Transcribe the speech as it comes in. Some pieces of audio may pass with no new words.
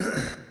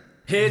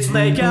It's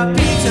like a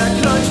pizza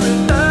crunch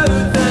without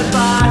the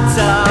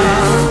batter.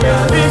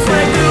 It's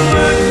like the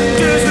wood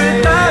juice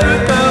without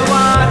the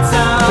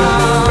water.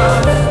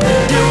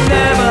 You'll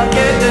never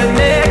get the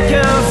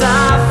knickers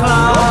I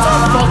found. What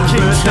the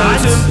fucking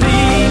chance? Some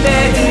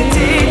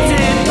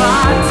premeditated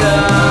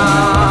batter.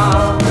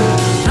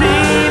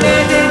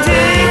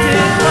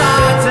 Premeditated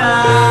batter.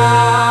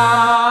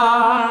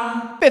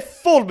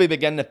 Before we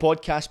begin the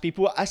podcast,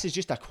 people, this is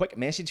just a quick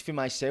message for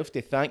myself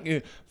to thank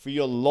you for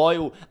your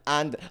loyal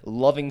and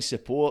loving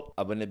support.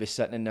 I wouldn't be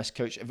sitting in this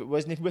couch if it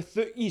wasn't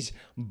without yous,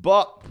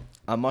 but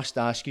I must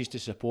ask you to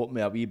support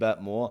me a wee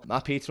bit more. My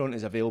Patreon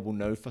is available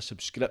now for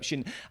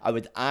subscription. I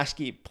would ask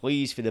you,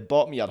 please, for the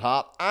bottom of your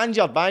heart and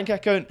your bank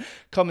account,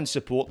 come and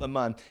support them,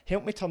 man.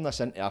 Help me turn this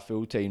into a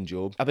full-time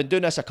job. I've been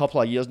doing this a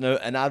couple of years now,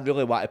 and I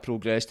really want to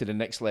progress to the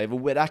next level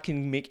where I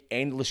can make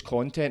endless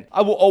content.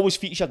 I will always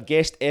feature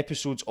guest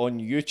episodes on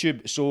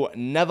YouTube, so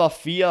never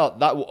fear,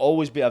 that will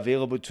always be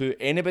available to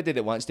anybody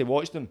that wants to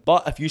watch them.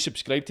 But if you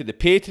subscribe to the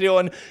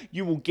Patreon,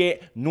 you will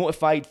get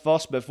notified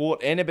first before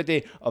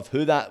anybody of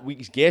who that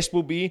week's guest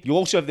will be. You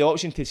also have the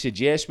option to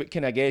suggest what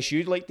kind of guests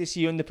you'd like to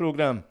see on the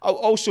programme. I'll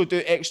also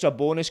do extra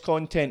bonus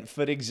content,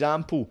 for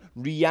example,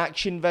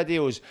 reaction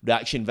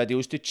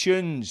videos to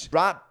tunes,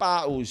 rap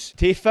battles,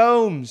 to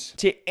films,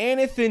 to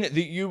anything that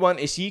you want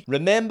to see.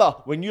 Remember,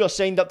 when you are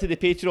signed up to the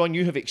Patreon,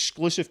 you have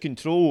exclusive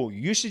control.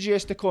 You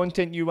suggest the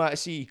content you want to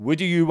see. What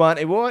do you want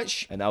to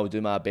watch? And I'll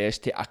do my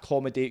best to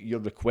accommodate your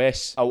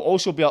requests. I'll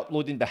also be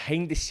uploading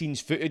behind the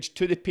scenes footage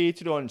to the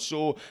Patreon,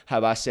 so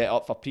how I set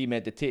up for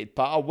premeditated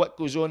battle, what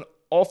goes on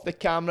off the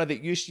camera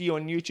that you see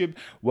on YouTube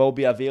will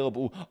be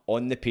available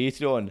on the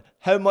Patreon.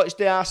 How much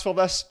do I ask for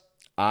this?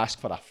 Ask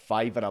for a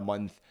 £5 a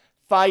month.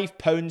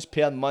 £5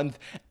 per month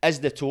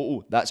is the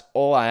total. That's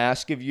all I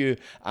ask of you,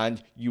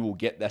 and you will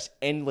get this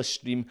endless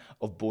stream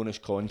of bonus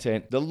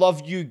content. The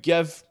love you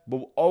give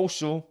will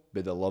also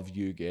be the love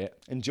you get.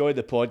 Enjoy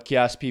the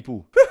podcast,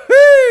 people.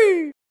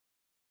 Woohoo!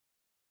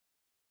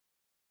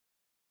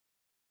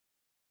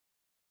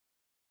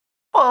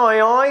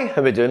 Oi,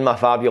 how we doing, my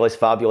fabulous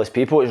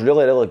people? It's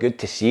really good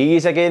to see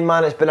you again,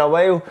 man. It's been a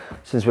while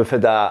since we've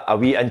had a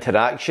wee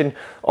interaction.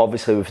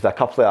 Obviously, we've had a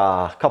couple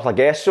of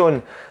guests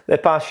on the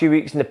past few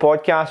weeks in the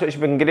podcast, which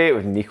has been great.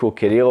 With Nico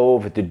Carrillo,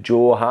 with the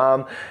Joe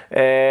Ham,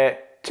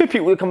 two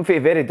people who come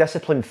from very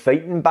disciplined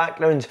fighting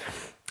backgrounds,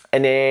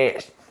 and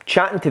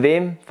chatting to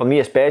them, for me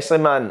especially,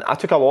 man, I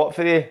took a lot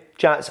for the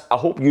chats. I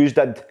hope you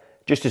did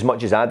just as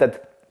much as I did.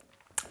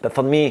 But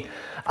for me,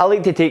 I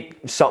like to take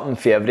something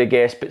for every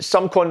guest, but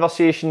some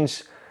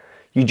conversations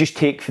you just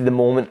take for the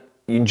moment.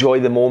 You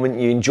enjoy the moment,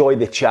 you enjoy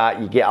the chat,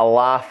 you get a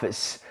laugh.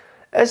 It's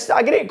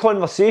a great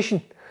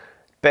conversation.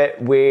 But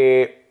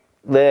with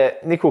the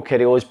Nico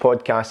Carrillo's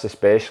podcast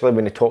especially,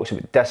 when he talks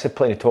about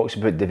discipline, he talks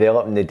about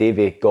developing the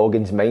Davy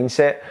Goggins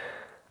mindset,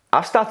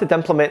 I've started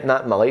implementing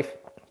that in my life.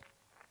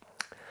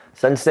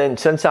 Since then,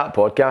 since that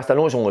podcast, I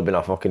know it's only been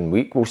a fucking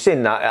week. Well,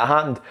 saying that, it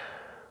happened.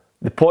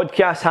 The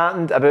podcast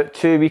happened about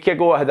 2 weeks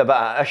ago. I had a bit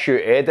of issue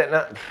editing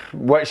it,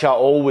 which I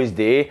always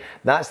do.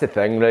 That's the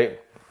thing, right?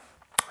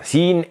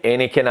 Seeing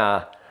any kind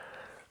of,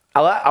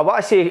 I want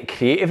to say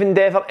creative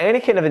endeavour,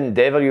 any kind of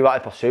endeavour you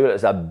want to pursue, whether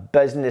it's a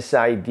business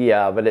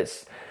idea, whether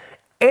it's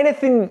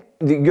anything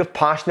that you're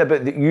passionate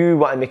about that you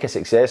want to make a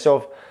success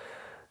of,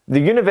 the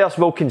universe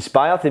will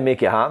conspire to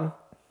make it happen.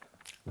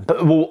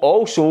 But it will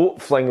also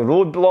fling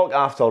roadblock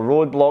after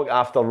roadblock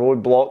after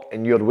roadblock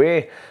in your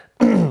way.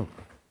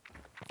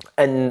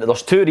 And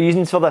there's two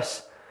reasons for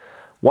this.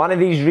 One of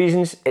these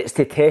reasons is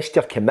to test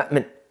your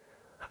commitment.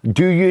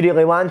 Do you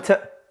really want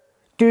it?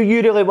 Do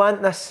you really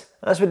want this?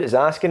 That's what it's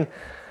asking.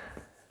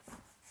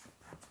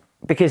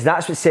 Because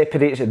that's what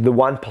separates the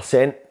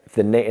 1%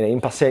 from the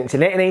 99%. So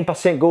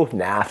 99% go,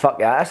 nah, fuck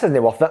that, this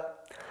isn't worth it.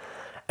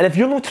 And if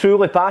you're not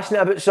truly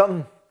passionate about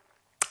something,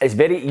 it's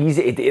very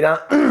easy to do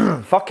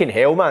that. Fucking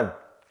hell, man.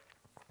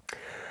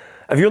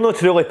 If you're not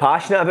truly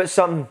passionate about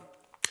something,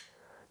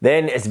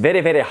 then it's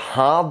very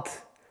hard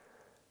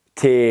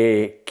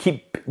to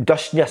keep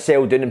dusting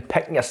yourself down and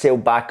picking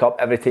yourself back up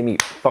every time you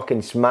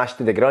fucking smash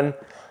to the ground.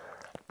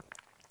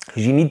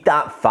 Because you need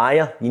that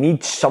fire, you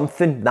need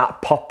something,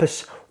 that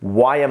purpose.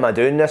 Why am I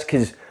doing this?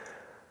 Because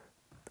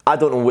I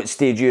don't know what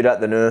stage you're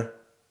at now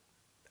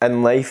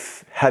in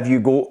life. Have you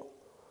got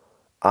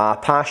a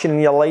passion in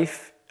your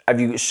life?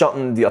 Have you got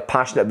something that you're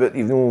passionate about that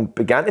you've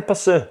began to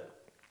pursue?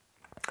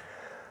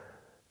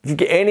 If you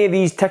get any of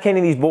these, tick any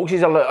of these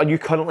boxes, are you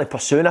currently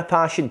pursuing a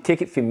passion?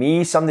 Take it from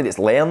me, something that's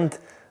learned.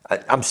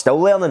 I'm still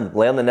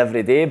learning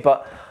every day,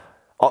 but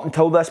up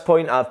until this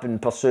point, I've been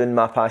pursuing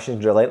my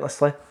passions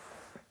relentlessly.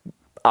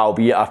 I'll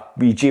be at a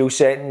wee jail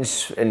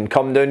sentence and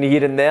come down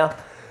here and there.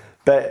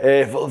 But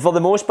for the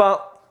most part,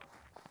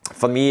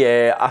 for me,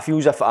 I feel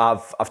as if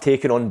I've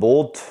taken on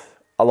board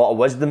a lot of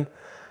wisdom.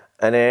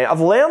 And I've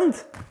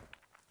learned.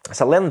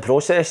 It's a learning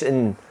process,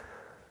 and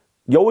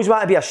you always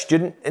want to be a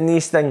student in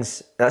these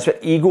things. That's where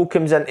ego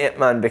comes into it,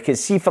 man.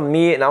 Because see, for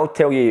me, and I'll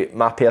tell you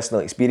my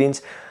personal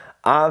experience,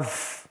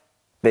 I've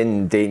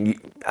been doing,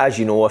 as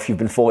you know, if you've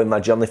been following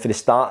my journey from the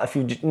start, if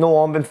you've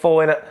not been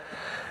following it,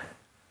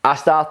 I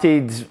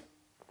started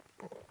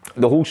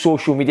the whole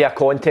social media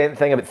content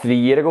thing about 3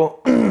 years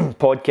ago.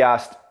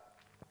 Podcast.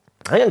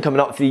 I think I'm coming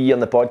up 3 years on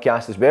the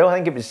podcast as well. I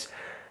think it was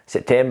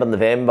September,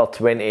 November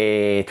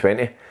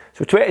 2020.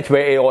 So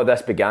 2020, all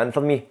this began for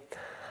me.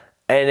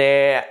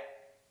 And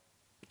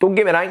don't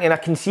get me wrong, and I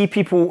can see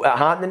people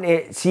happening to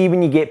it. See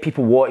when you get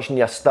people watching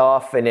your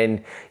stuff and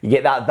then you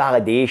get that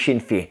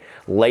validation for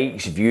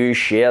likes, views,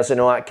 shares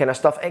and all that kind of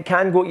stuff. It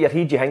can go to your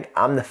head, you think,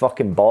 I'm the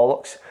fucking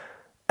bollocks.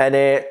 And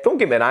don't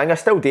get me wrong, I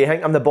still do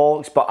think I'm the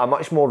bollocks, but a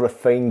much more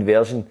refined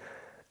version.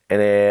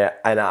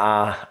 And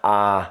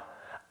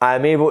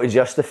I'm able to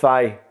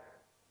justify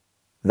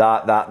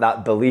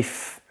that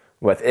belief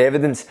with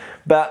evidence.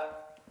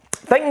 But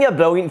thinking you're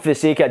brilliant for the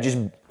sake of just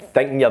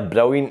thinking you're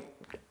brilliant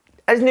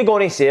isn't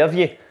going to serve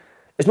you.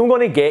 It's not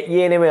going to get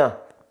you anywhere.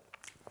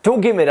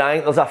 Don't get me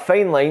wrong, there's a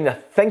fine line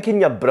of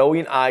thinking you're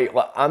brilliant,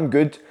 I'm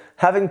good.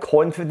 Having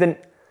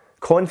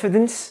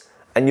confidence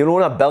in your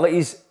own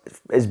abilities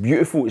is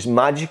beautiful, it's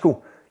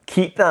magical.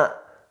 Keep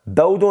that,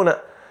 build on it,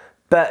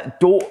 but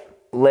don't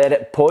let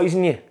it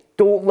poison you.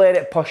 Don't let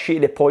it push you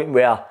to the point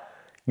where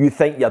you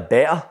think you're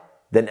better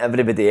than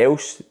everybody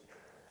else.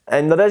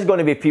 And there is going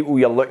to be people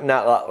you're looking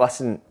at like,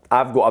 listen,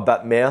 I've got a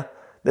bit more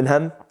than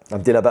him,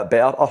 I'm doing a bit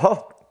better, or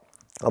her,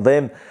 or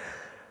them.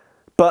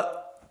 But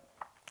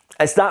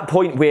it's that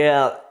point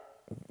where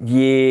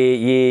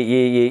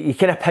you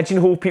kind of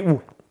pigeonhole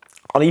people,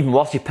 or even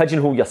worse, you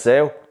pigeonhole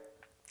yourself,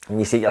 and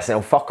you say to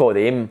yourself, fuck all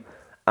them,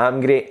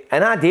 I'm great.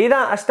 And I do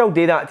that, I still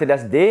do that to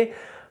this day,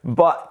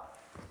 but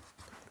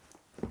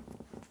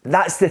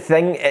that's the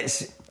thing,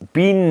 it's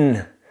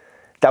been,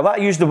 do I want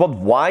to use the word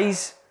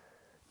wise?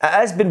 It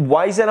has been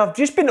wise, and I've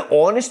just been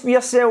honest with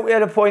yourself to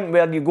the point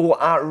where you go,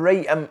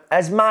 right,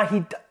 is my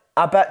head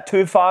a bit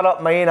too far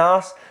up my own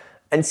arse?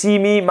 And see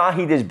me, my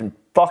head has been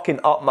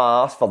fucking up my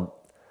arse for,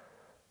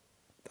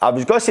 I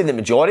was going to say the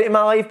majority of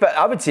my life, but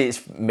I would say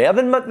it's more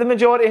than the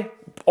majority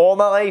all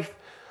my life.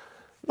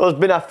 There's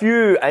been a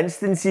few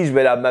instances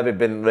where I've maybe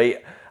been,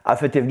 right, I've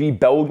had to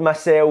rebuild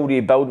myself,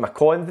 rebuild my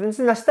confidence,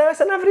 and it's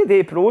an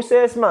everyday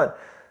process, man.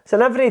 It's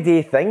an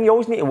everyday thing. You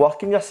always need to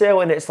work on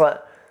yourself, and it's like,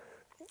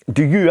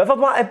 do you ever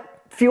want to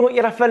feel like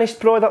you're a finished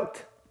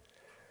product?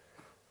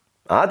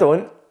 I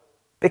don't.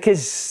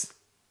 Because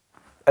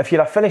if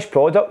you're a finished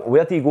product,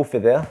 where do you go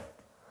from there?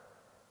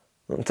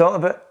 What I'm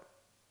talking about?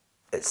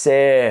 It's,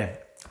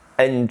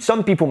 and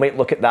some people might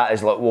look at that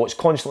as like, well, it's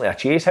constantly a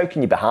chase. How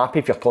can you be happy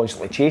if you're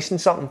constantly chasing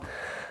something?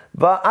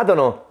 But I don't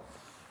know.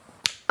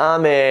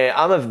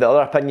 I'm of the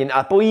other opinion.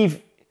 I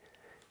believe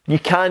you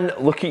can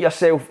look at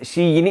yourself.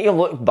 See, you need to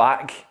look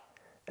back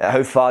at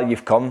how far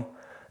you've come.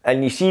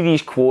 And you see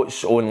these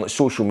quotes on like,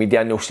 social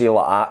media and they'll say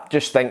like that.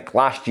 Just think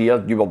last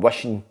year you were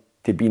wishing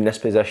to be in this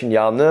position you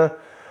are now.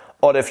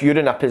 Or if you're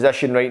in a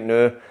position right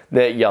now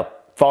that you're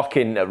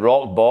fucking at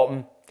rock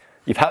bottom,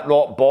 you've hit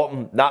rock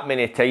bottom that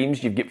many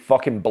times, you've got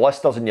fucking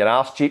blisters in your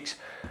arse cheeks.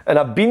 And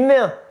I've been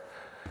there.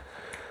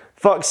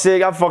 Fuck's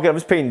sake, I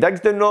was paying digs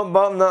down rock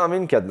bottom, know what I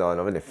mean? Kid, no,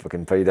 I wouldn't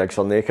fucking pay digs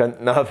on there, cunt.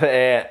 No,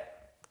 but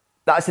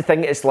that's the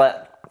thing, it's like,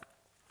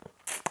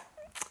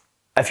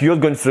 if you're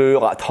going through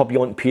like a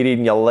turbulent period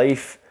in your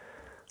life,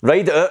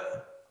 ride it out.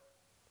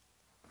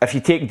 If you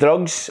take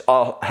drugs,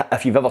 or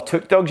if you've ever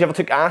took drugs, you ever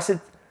took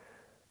acid,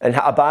 and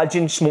hit a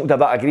badging, smoked a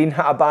bit of green,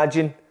 hit a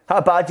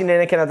badging,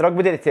 any kind of drug,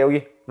 what did it tell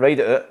you? Ride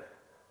it out.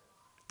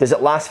 Does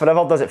it last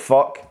forever? Does it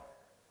fuck?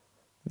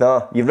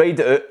 No, you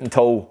ride it out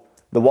until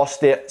the worst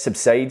state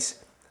subsides,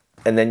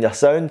 and then you're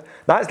sound.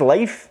 That's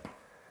life.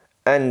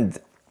 And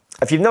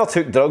if you've never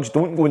took drugs,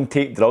 don't go and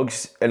take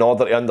drugs in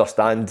order to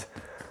understand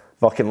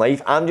fucking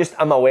life.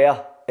 I'm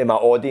aware of my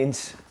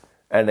audience,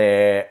 and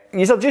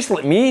yous are just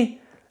like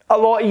me, a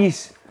lot of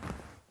yous.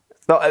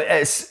 No,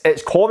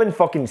 it's common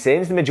fucking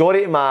sense. The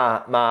majority of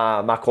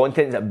my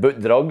content is about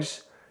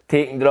drugs,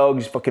 taking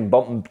drugs, fucking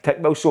bumping tick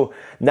bills. So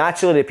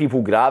naturally the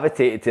people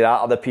gravitated to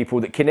that are the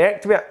people that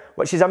connect with it,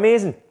 which is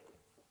amazing.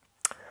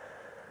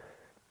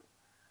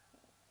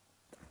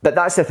 But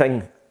that's the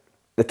thing.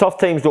 The tough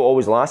times don't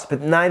always last,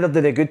 but neither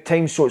do the good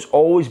times, so it's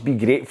always be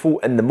grateful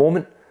in the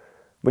moment.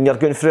 When you're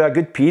going through a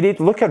good period,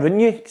 look around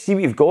you, see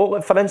what you've got.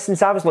 Like for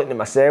instance, I was looking at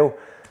myself,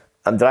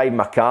 I'm driving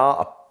my car,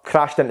 I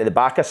crashed into the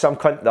back of some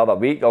cunt the other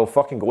week, I'll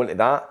fucking go into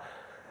that.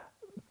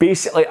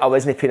 Basically, I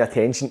wasn't paying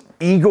attention.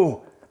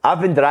 Ego.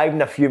 I've been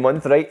driving a few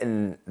months, right,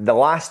 and the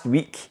last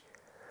week,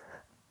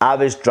 I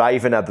was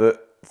driving about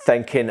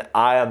thinking,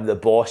 I am the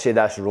boss of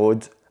this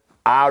road.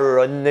 I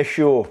run the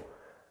show.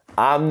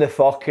 I'm the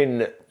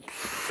fucking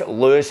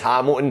Lewis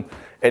Hamilton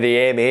of the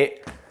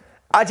M8.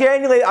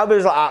 I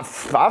was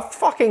like, I've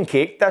fucking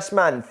caked this,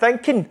 man.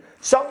 Thinking,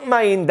 sucking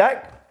my own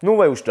dick. No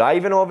whilst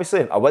driving,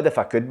 obviously. I would if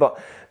I could, but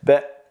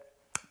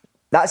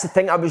that's the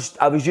thing. I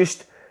was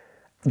just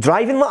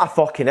driving like a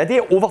fucking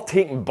idiot,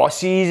 overtaking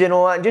buses and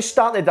all that, and just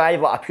starting to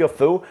drive like a pure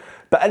fool.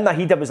 But in my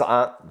head, I was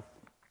like,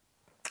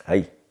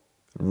 hey,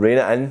 rein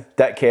it in,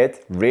 dickhead.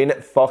 Rein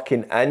it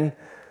fucking in.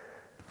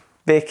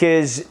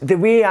 Because the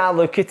way I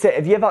look at it,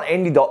 have you ever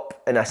ended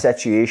up in a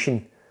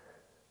situation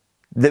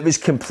that was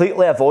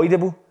completely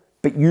avoidable?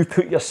 but you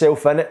put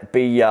yourself in it by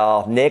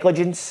your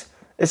negligence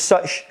as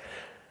such.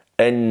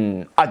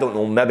 And I don't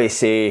know, maybe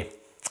say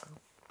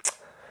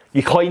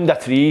you climbed a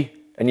tree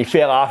and you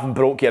fell off and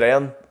broke your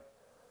arm.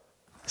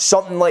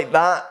 Something like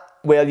that,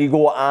 where you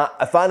go,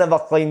 if I never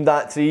climbed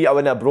that tree, I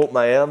wouldn't have broke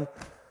my arm.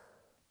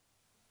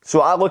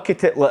 So I look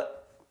at it like,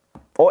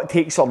 all it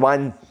takes are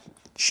one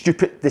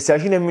stupid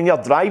decision, and when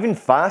you're driving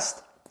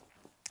fast,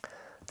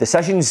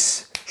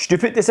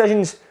 stupid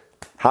decisions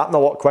happen a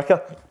lot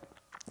quicker.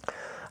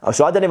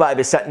 So I didn't want to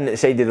be sitting at the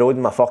side of the road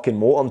in my fucking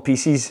motor in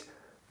pieces.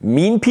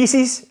 Mean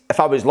pieces. If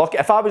I was lucky,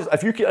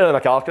 if you get in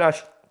a car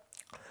crash,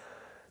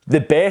 a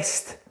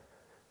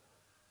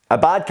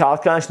bad car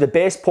crash, the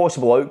best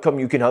possible outcome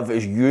you can have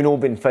is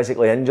being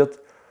physically injured.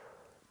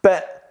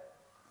 But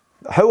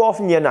how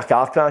often you're in a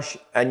car crash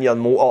and your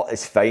motor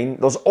is fine?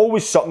 There's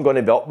always something going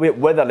to be up with it,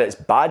 whether it's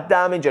bad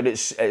damage or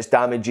it's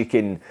damage you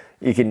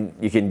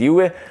can deal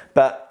with.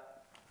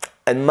 But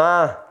in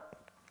my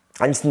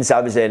instance,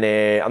 I was in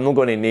I'm not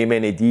going to name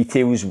any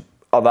details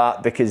of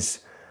that because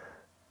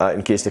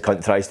in case the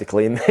cunt tries to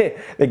claim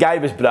the guy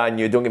was brand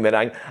new, don't get me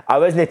wrong. I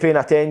wasn't paying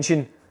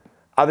attention.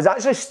 I was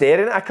actually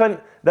staring at a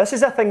cunt. This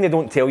is a thing they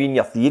don't tell you in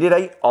your theory,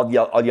 right? Or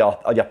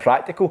your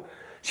practical.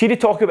 See, they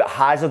talk about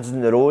hazards in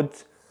the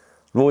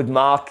road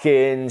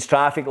markings,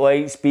 traffic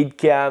lights, speed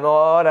cam,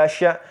 all that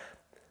shit.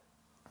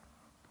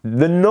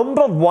 The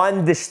number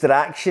one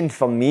distraction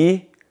for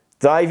me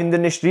driving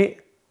down the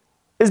street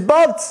is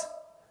birds.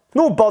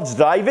 No birds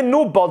driving,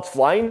 no birds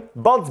flying,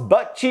 birds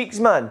butt cheeks,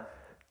 man.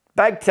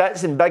 Big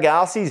tits and big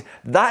arses.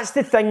 That's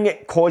the thing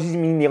that causes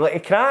me nearly to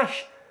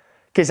crash.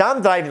 Because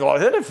I'm driving like,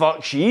 who the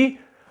fuck's she?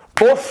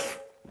 Oof.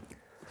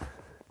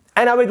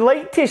 And I would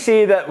like to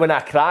say that when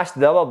I crashed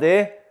the other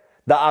day,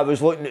 that I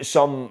was looking at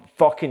some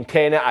fucking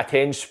 10 out of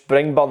 10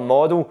 Springburn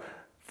model.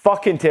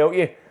 Fucking tell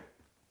you.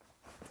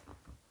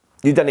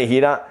 You didn't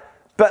hear that.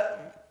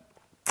 But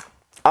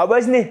I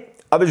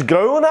was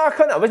growling at a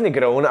cunt. I wasn't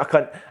growling at a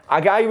cunt.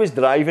 A guy was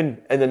driving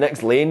in the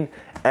next lane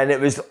and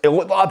it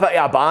looked like a bit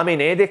of a Barmy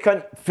and Eddie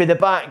cunt for the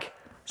back.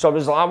 So I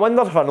was like, I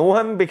wonder if I know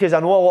him because I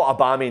know a lot of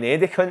Barmy and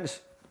Eddie cunts.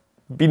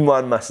 Been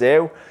one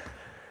myself.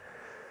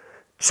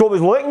 So I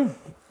was looking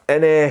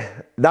and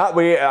that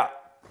way,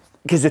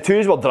 because the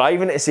twos were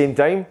driving at the same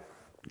time,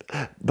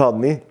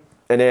 pardon me,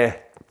 and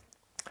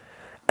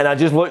I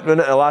just looked around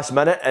at the last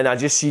minute and I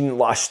just seen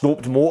like a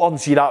stopped motor and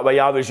see that way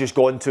I was just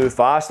going too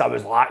fast. I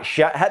was like,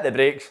 shit, hit the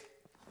brakes.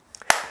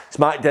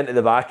 Smacked into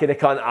the back of the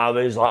cunt. I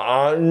was like,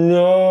 oh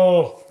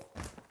no.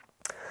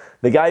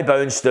 The guy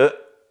bounced out.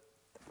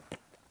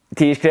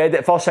 To his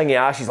credit, first thing he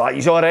asked, he's like,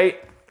 he's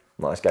alright?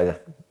 Well, this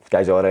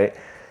guy's alright.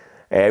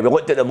 We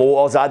looked at the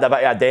motors. I had a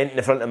bit of a dent in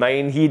the front of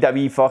mine. He had a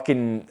wee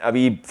fucking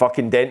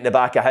dent in the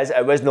back of his.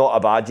 It was not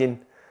a badging.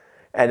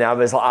 And I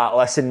was like,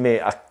 listen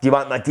mate, do you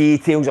want my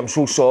details? I'm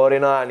so sorry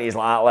and that. And he's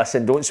like,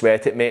 listen, don't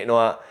sweat it mate and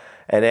all that.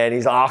 And then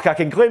he's like, I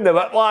can claim the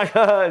whiplash.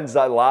 And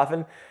started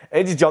laughing. And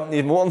he just jumped in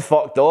his motor and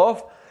fucked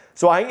off.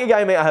 So I think the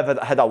guy might have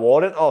had a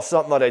warrant or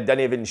something, or he didn't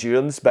have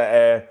insurance,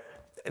 but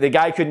the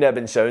guy couldn't have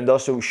been sounder.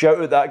 So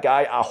shout out that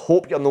guy. I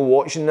hope you're not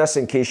watching this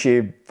in case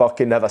you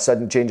fucking have a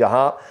sudden change of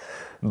heart.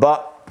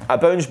 But I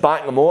bounced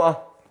back in the motor.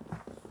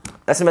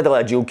 This is the middle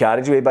of a dual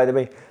carriageway, by the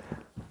way.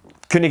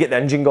 Couldn't get the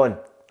engine going.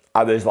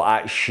 I was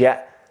like, shit.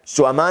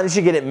 So I managed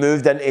to get it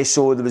moved into,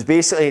 so there was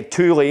basically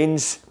two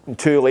lanes,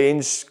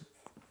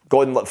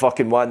 going like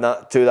fucking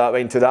two that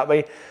way and two that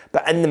way.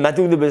 But in the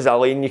middle there was a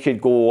lane you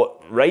could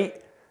go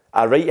right,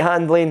 a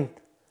right-hand lane,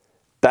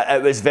 but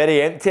it was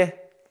very empty.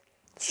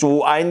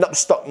 So I ended up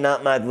stuck in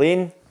that mad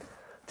lane,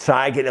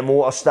 trying to get the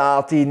motor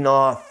started,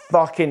 no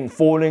fucking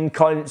phoning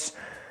cunts,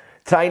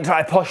 trying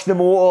to push the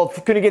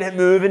motor, couldn't get it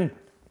moving.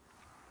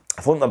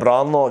 I phoned my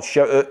brother-in-law,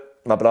 shout out,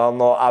 my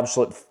brother-in-law,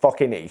 absolute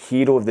fucking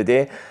hero of the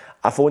day.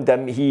 I phoned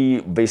him,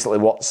 he basically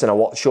works in a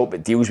workshop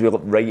that deals with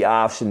like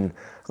write-offs and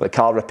like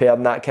car repair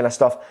and that kind of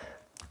stuff.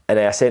 And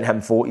I sent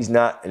him photos and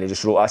that, and he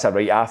just wrote, that's a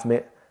write-off,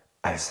 mate.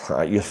 I was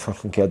like, you're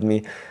fucking kidding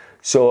me.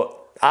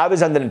 So I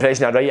was under the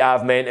impression a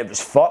write-off meant it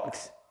was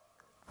fucked,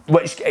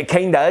 which it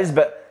kind of is,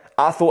 but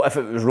I thought if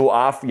it was wrote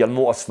off, your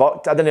motor's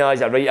fucked. I didn't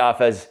realise a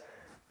write-off is,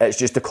 it's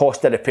just the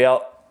cost of repair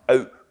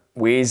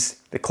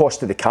outweighs the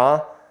cost of the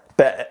car,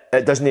 but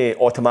it doesn't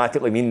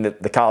automatically mean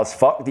that the car's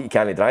fucked, that you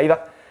can't drive it.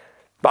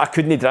 But I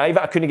couldn't drive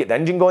it, I couldn't get the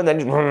engine going, the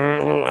engine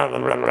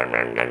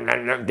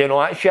doing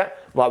all that shit.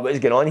 I'm like, what is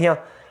going on here?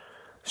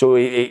 So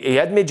he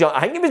had me jump,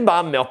 I think he was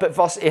barring me up at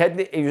first, he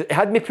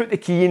had me put the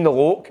key in the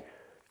lock,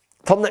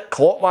 turn it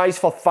clockwise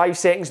for 5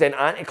 seconds, then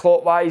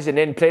anti-clockwise, and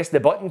then press the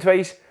button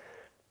twice.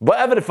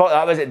 Whatever the fuck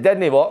that was, it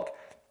didn't work.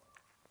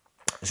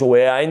 So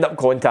I ended up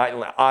contacting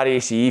like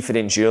RAC for the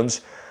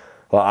insurance.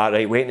 Like,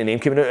 alright, waiting the name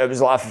coming out, it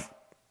was like,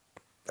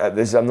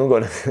 I'm not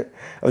going to,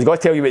 I was going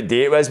to tell you what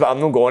day it was, but I'm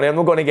not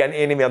going to get into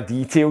any more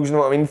details, you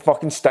know what I mean?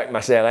 Fucking stick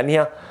myself in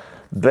here.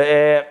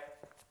 But,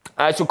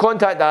 so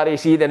contact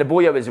RAC, then the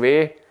boy was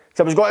away.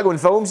 So I was going to go and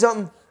film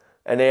something,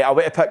 and I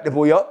went to pick the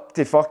boy up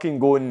to fucking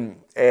go and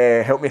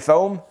help me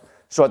film.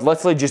 So I'd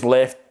literally just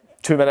left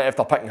 2 minutes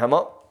after picking him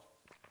up.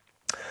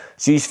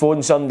 So he's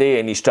phoned somebody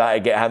and he's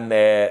trying to get him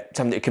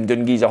somebody to come down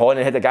and give us a horn,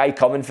 and had a guy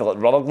coming for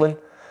like Rutherglen.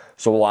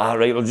 So we're like,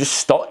 right, we're just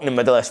stuck in the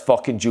middle of this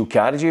fucking dual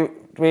carriageway.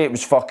 It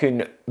was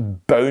fucking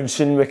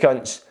bouncing with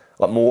cunts,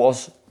 like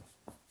motors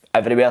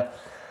everywhere.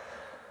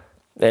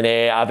 And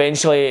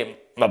eventually,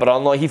 my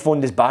brother-in-law, he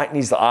phoned us back and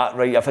he's like,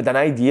 right, I've had an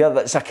idea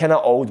that's a kind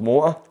of old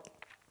motor.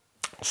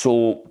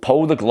 So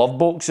pull the glove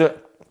box out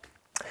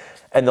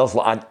and there's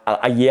like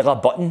a yellow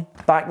button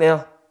back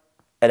there.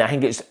 And I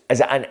think is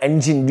it an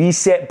engine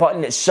reset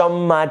button? It's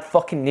some mad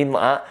fucking name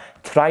like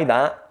that. Try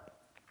that.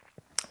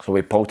 So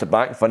we pulled it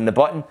back, found the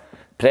button,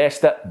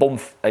 pressed it, boom,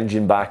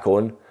 engine back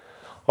on.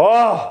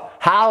 Oh,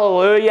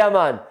 hallelujah,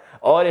 man.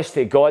 Honest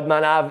to God,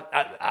 man,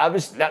 that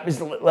was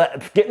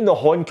like getting the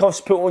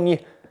handcuffs put on you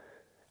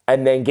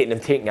and then getting them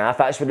taken off.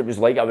 That's what it was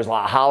like. I was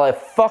like,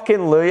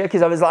 hallelujah,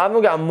 because I was like, I've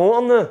not got a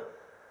motor now.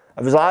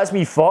 I was like, that's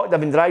me fucked. I've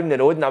been driving the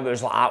road and I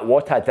was like,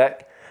 what a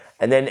dick.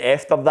 And then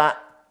after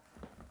that,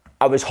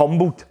 I was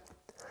humbled.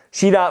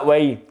 See that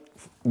way,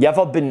 you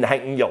ever been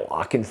thinking you're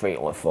lacking fight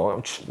like fuck,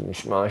 I'm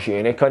smash you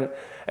any cunt,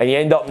 and you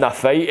end up in a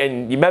fight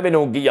and you maybe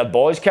don't get your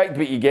balls kicked,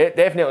 but you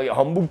definitely get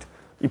humbled.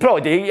 You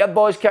probably do get your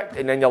balls kicked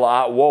and then you're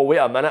like, whoa, wait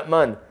a minute,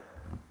 man.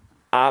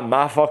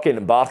 My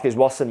fucking bark is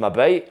worse than my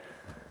bite.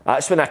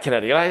 That's when I kind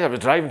of realised I was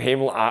driving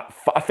home like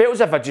I felt as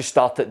if I just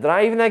started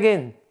driving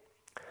again.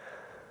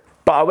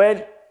 But I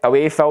went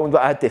away, filmed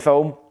what I had to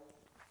film.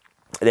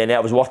 And then I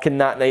was working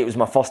that night. It was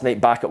my first night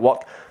back at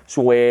work.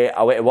 So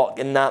I went to work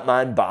in that,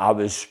 man, but I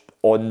was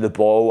on the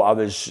ball. I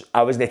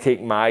wasn't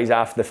taking my eyes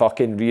off the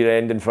fucking rear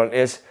end in front of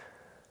us.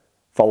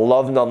 For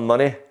love nor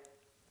money.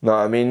 Know what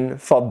I mean?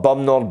 For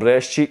bum nor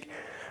breast cheek.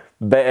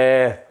 But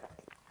it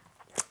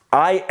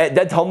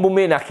did humble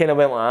me and I kind of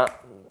went like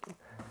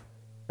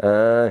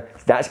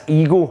that. That's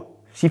ego.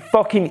 See,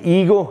 fucking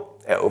ego.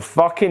 It'll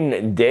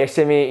fucking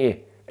decimate you.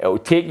 It'll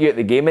take you out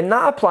the game. And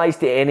that applies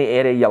to any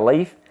area of your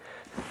life.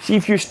 See,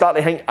 if you start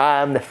to think,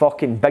 I am the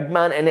fucking big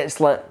man, and it's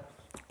like,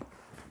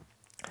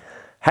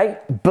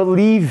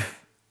 believe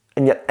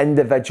in your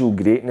individual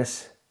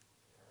greatness.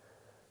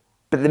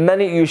 But the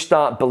minute you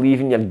start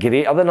believing you're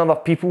greater than other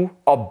people,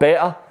 or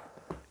better,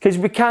 because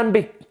we can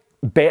be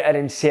better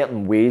in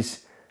certain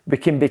ways, we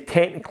can be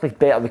technically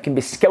better, we can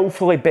be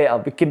skillfully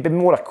better, we can be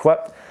more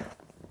equipped.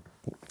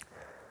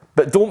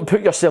 But don't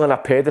put yourself on a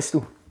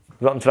pedestal, is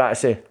what I'm trying to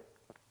say.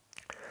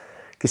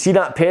 Because see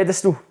that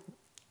pedestal?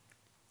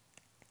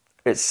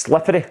 It's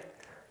slippery.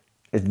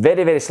 It's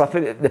very, very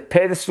slippery. The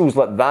pedestal's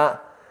like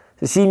that.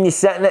 So see when you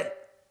sit in it,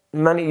 the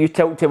minute you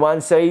tilt to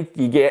one side,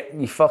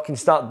 you fucking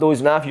start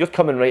dozing off, you're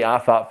coming right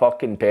off that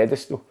fucking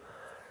pedestal.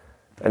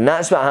 And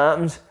that's what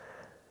happens.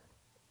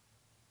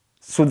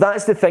 So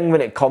that's the thing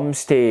when it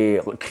comes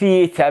to like,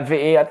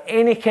 creativity or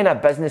any kind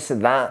of business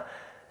of that.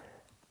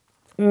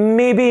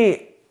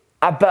 Maybe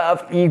a bit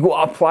of ego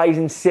applies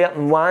in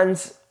certain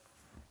ones.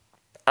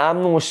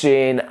 I'm not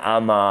saying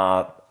I'm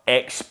an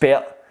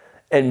expert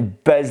in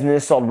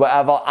business or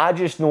whatever. I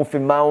just know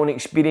from my own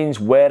experience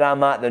where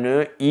I'm at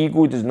now,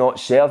 ego does not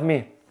serve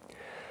me.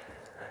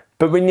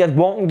 But when you're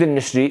walking down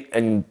the street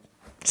and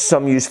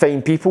some of you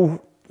fine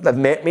people that have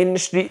met me in the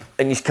street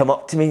and you come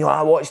up to me,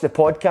 I watch the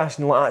podcast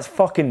and like, that's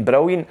fucking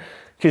brilliant.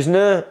 Because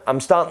now I'm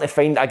starting to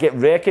find I get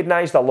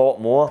recognised a lot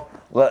more.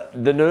 Like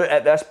now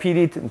at this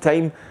period in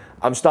time,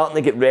 I'm starting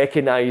to get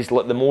recognised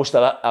like the most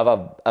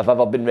I've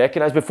ever been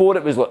recognised. Before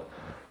it was like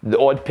the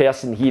odd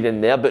person here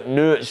and there, but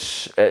now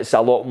it's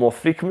a lot more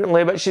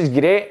frequently, which is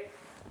great.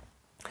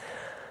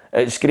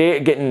 It's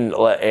great getting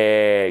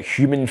like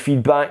human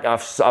feedback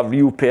of a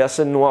real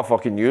person, not a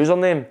fucking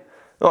username. You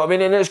know what I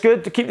mean? And it's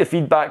good to keep the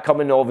feedback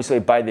coming, obviously,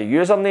 by the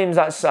usernames.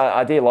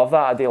 I do love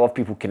that. I do love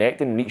people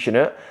connecting and reaching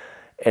out.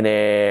 And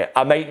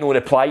I might not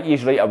reply to you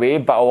right away,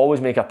 but I'll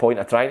always make a point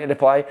of trying to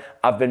reply.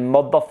 I've been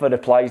murdered for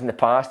replies in the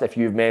past. If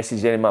you've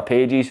messaged any of my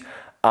pages,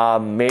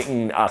 I'm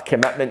making a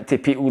commitment to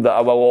people that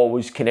I will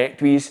always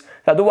connect with.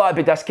 I don't want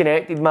to be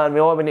disconnected, man. We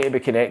all need to be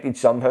connected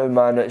somehow,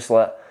 man. It's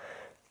like,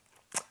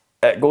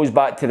 it goes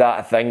back to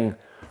that thing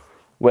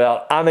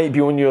where I might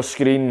be on your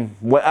screen,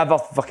 whatever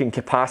fucking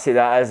capacity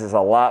that is, as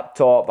a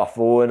laptop, a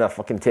phone, a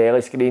fucking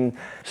telescreen.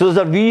 So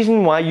there's a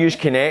reason why you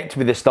connect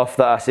with the stuff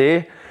that I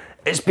say.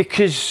 It's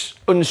because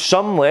on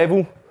some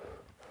level,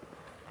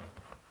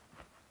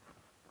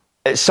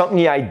 it's something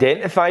you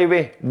identify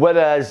with,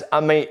 whereas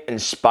I might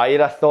inspire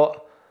a thought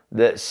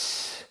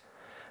that's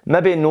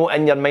maybe not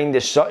in your mind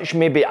as such.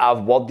 Maybe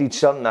I've worded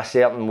something a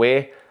certain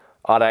way,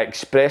 or I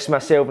express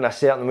myself in a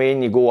certain way,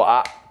 and you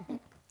go,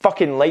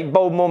 fucking light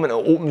bulb moment, it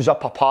opens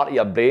up a part of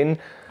your brain.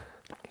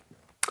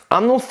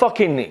 I'm not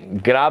fucking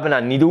grabbing a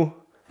needle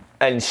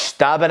and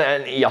stabbing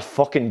it into your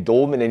fucking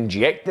dome and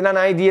injecting an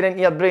idea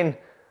into your brain.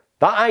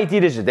 That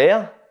idea is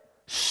there,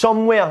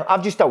 somewhere.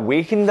 I've just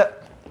awakened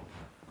it.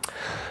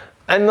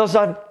 And there's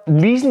a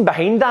reason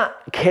behind that.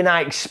 Can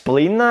I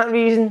explain that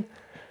reason?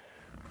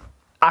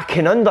 I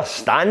can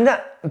understand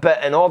it,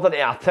 but in order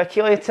to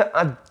articulate it,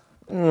 I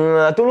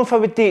don't know if I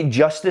would do it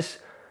justice,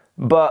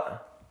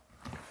 but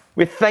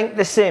we think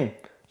the same.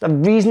 There's a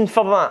reason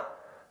for that.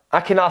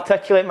 I can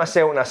articulate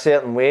myself in a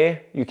certain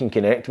way, you can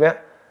connect with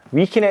it.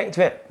 we connect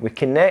with it. We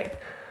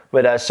connect.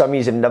 Whereas some of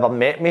you have never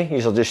met me,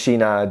 you've just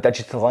seen a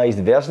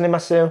digitalised version of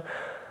myself.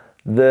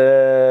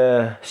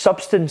 The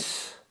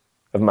substance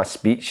of my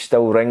speech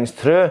still rings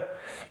true.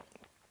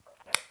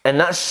 And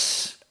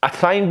that's, I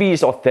try and be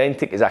as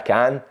authentic as I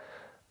can.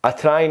 I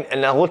try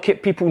and I look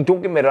at people,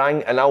 don't get me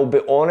wrong, and I'll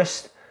be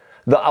honest,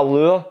 the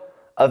allure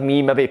of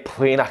me maybe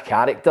playing a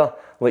character,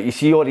 like you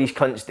see all these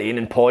cunts doing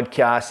in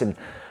podcasts and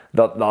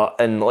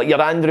like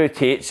your Andrew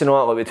Tates and all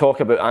that, like we talk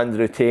about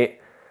Andrew Tate,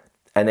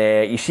 and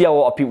you see a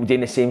lot of people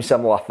doing the same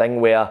similar thing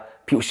where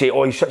people say,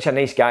 oh, he's such a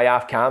nice guy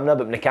off camera,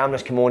 but when the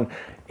cameras come on,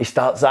 he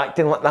starts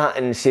acting like that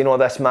and saying all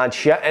this mad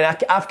shit, and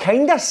I've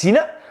kind of seen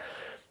it.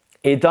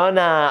 He done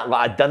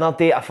like a dinner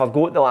date, I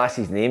forgot the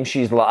lassie's name,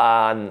 she's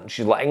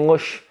like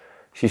English,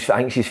 I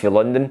think she's from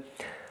London,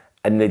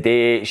 and the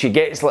day, she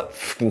gets like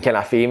fucking kind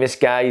of famous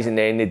guys, and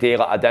then the day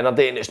like a dinner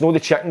date, and it's no the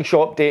chicken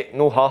shop date,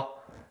 no her,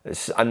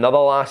 it's another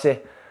lassie.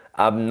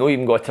 I'm not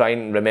even going to try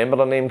and remember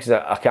her name because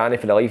I can't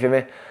for the life of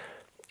me.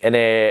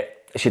 And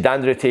she had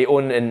Andrew Tate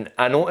on, and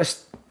I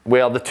noticed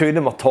where the two of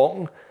them were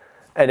talking,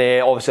 and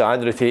obviously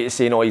Andrew Tate is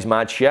saying all his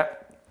mad shit,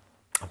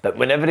 but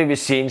whenever he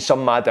was saying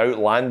some mad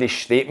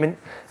outlandish statement,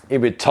 he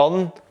would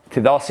turn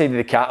to the other side of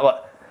the cat.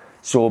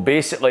 So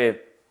basically,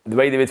 the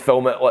way they would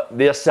film it, like,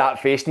 they're sat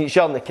facing each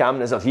other and the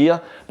cameras are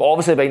here, but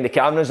obviously behind the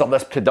cameras are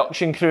this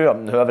production crew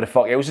and whoever the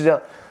fuck else is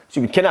there.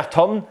 So we kind of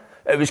turn.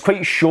 It was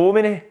quite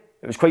showmany.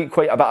 It was quite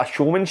a bit of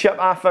showmanship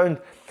I found.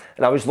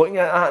 And I was looking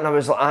at that and I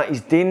was like,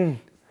 he's doing...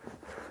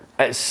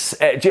 It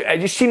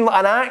just seemed like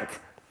an act.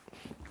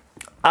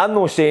 I'm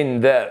not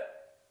saying that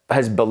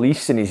his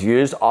beliefs and his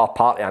views are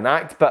part of an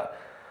act, but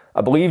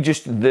I believe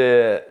just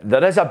there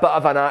is a bit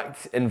of an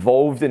act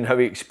involved in how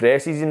he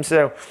expresses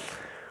himself.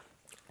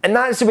 And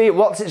that's the way it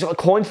works. It's like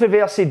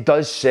controversy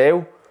does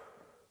sell.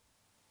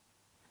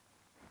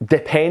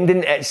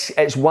 Depending,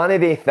 it's one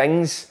of the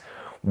things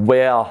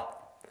where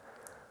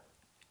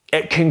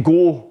it can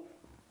go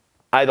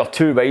either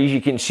two ways.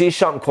 You can say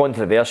something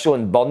controversial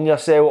and burn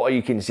yourself, or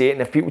you can say it,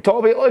 and if people talk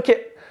about it, look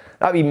at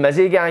that wee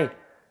Mizzy guy,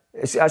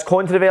 it's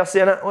controversy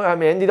in it. Look, I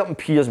mean, ended up in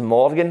Piers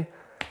Morgan,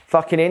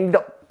 fucking ended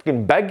up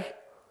fucking big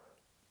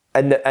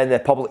in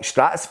the public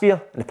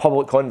stratosphere, in the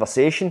public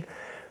conversation.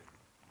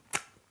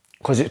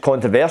 Because it's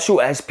controversial,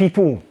 it has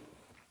people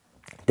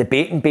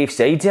debating both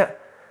sides of it.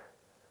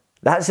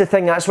 That's the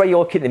thing, that's why you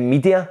look at the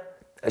media.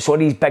 It's all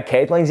these big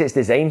headlines, it's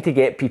designed to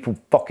get people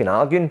fucking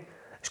arguing.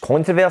 It's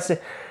controversy.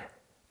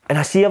 And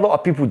I see a lot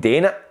of people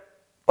doing it.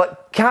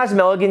 Like, Kaz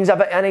Milligan's a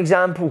bit an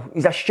example.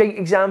 He's a shite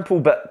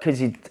example, but because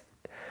he'd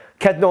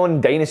kidding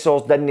on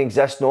dinosaurs didn't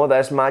exist and all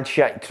this mad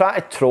shit. Try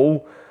to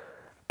troll.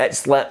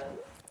 It's like,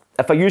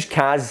 if I use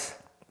Kaz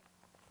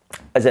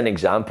as an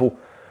example,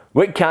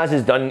 what Kaz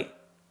has done,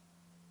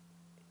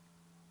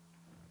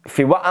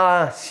 for what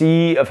I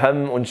see of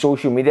him on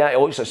social media, he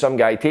looks like some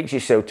guy, he takes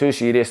himself too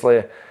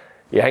seriously,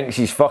 he thinks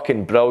he's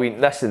fucking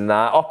brilliant, this and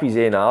that, up his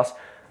own arse.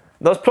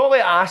 There's probably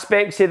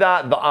aspects of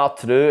that are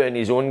true in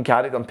his own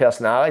character and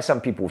personality.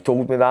 Some people have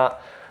told me that.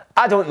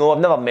 I don't know, I've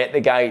never met the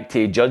guy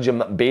to judge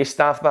him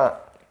based off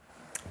that.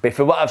 But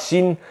for what I've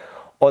seen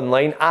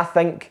online, I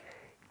think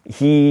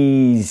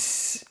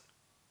he's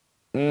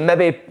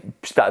maybe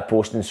started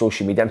posting on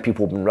social media and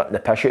people have been ripping the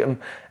piss at him,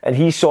 and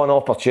he saw an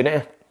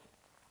opportunity.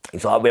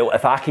 He's like, well,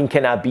 if I can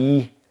kind of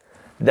be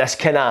this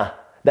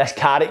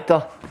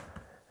character,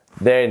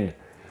 then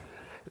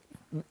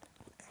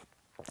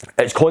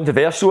it's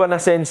controversial in a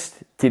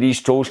sense to these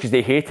trolls because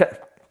they hate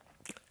it.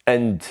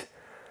 And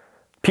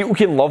people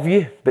can love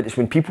you, but it's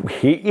when people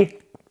hate you,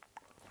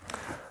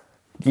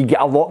 you get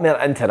a lot more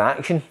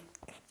interaction.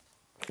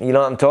 You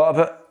know what I'm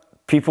talking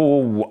about?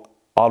 People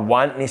are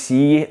wanting to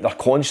see you, they're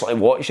constantly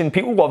watching.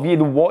 People love you,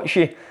 they'll watch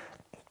you.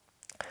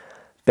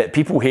 But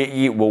people hate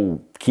you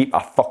will keep a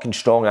fucking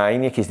strong eye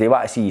on you because they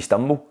want to see you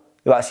stumble.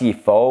 They want to see you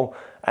fall.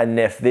 And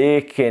if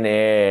they can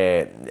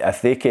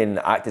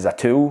act as a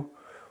tool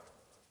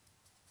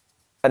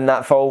in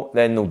that fall,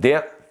 then they'll do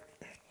it.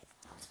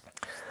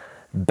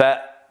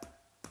 But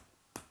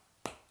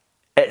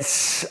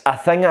it's a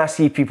thing I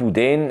see people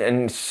doing,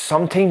 and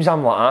sometimes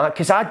I'm like that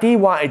because I do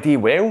want to do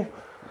well.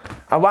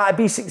 I want to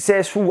be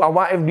successful. I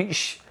want to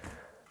reach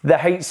the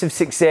heights of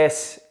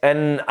success,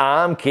 and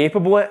I am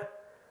capable of it.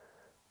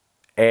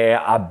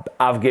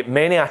 I've got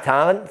many a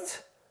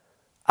talent.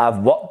 I've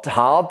worked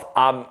hard.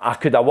 I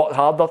could have worked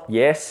harder,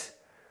 yes.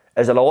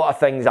 Is there a lot of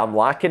things I'm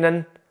lacking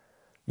in?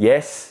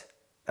 Yes.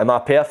 Am I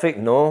perfect?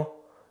 No.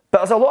 But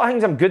there's a lot of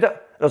things I'm good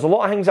at. There's a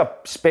lot of things I've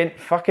spent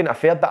fucking a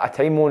fair bit of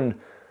time on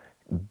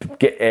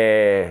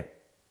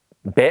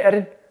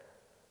bettering.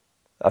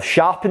 I've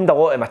sharpened a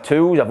lot of my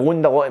tools. I've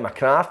honed a lot of my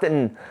craft,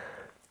 and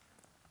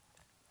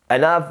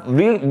I've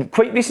really,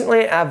 quite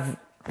recently, I've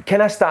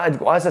kind of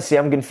started, as I say,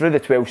 I'm going through the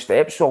 12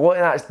 steps, so a lot of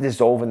that's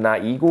dissolving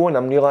that ego, and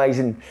I'm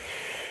realising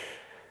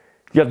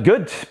you're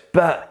good,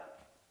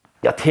 but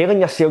you're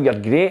telling yourself you're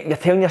great, you're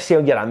telling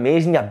yourself you're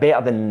amazing, you're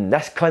better than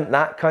this cunt,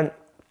 that cunt,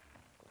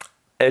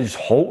 is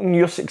halting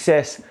your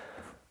success,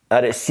 or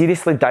it's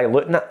seriously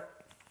diluting it,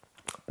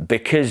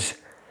 because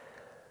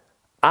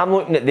I'm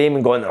looking at them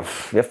and going,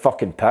 they're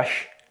fucking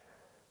pish.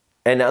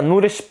 And I'm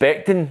not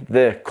respecting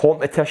the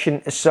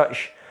competition as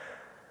such.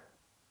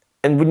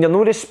 And when you're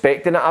not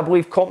respecting it, I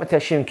believe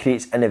competition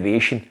creates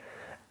innovation.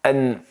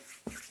 And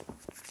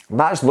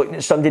that's looking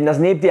at something, there's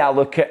nobody I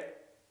look at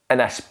in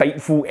a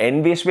spiteful,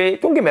 envious way.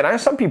 Don't get me wrong,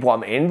 some people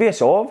I'm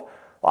envious of.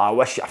 I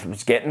wish I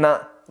was getting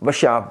that.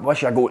 Wish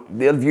I got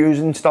their views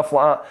and stuff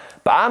like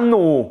that. But I'm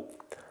no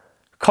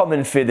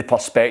coming from the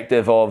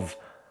perspective of,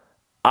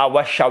 I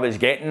wish I was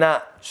getting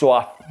that, so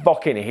I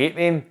fucking hate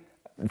them.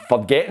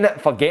 Forgetting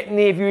it, forgetting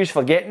the views,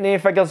 forgetting the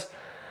figures.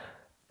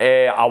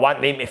 I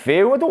want them to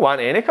fail. I don't want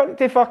any cunt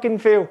to fucking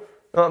fail. You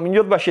know what I mean?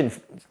 You're wishing,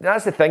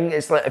 that's the thing,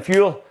 it's like if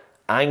you're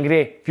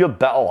angry, if you're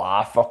bitter,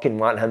 I fucking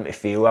want him to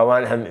fail, I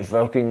want him to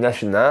fucking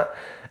this and that.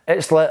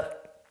 It's like,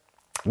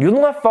 you're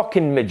not a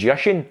fucking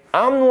magician.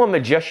 I'm not a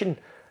magician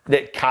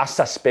that casts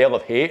a spell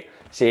of hate.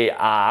 Say,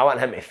 I want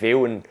him to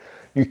fail, and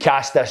you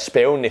cast this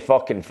spell and they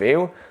fucking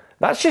fail.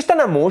 That's just an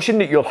emotion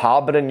that you're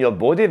harbouring in your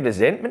body,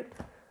 resentment.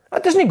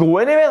 That doesn't go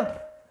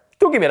anywhere.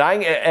 Don't get me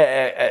wrong,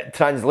 it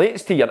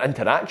translates to your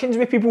interactions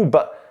with people,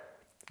 but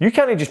you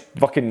can't just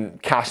fucking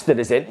cast the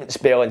resentment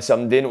spell on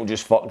somebody and it'll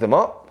just fuck them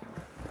up.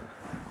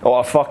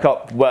 Or fuck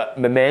up what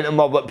momentum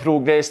or what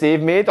progress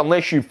they've made,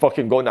 unless you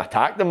fucking go and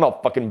attack them or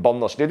fucking burn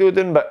their studio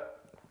down, but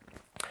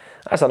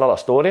that's another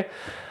story.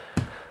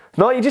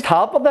 No, you just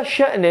harbour this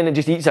shit and then it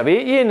just eats away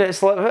at you, and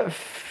it's like,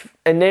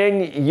 and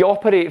then you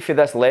operate for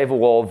this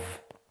level of,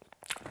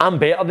 I'm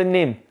better than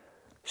them,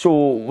 so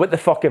what the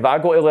fuck have I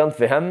got to learn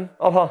from him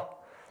or her?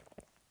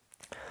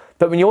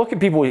 But when you look at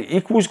people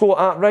equals, go,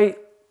 right,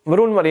 we're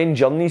on our own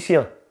journeys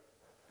here.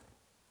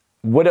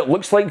 What it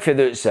looks like from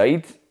the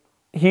outside,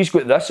 he's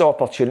got this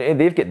opportunity,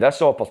 they've got this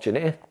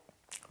opportunity.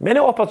 Many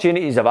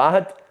opportunities have I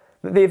had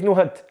that they've not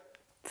had?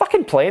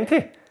 Fucking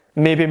plenty.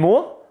 Maybe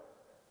more.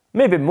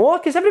 Maybe more,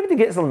 because everybody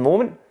gets their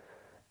moment.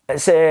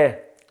 It's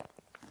like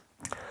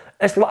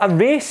a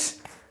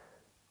race.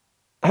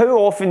 How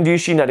often do you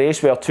see in a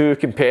race where two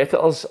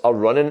competitors are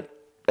running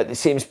at the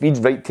same speed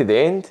right to the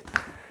end?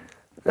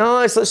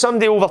 No, it's like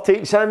somebody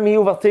overtakes him, he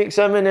overtakes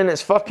him, and then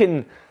it's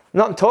fucking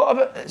nothing taught of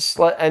it. It's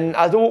like, and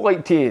I don't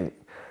like to,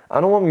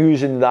 I know I'm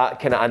using that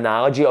kind of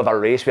analogy of a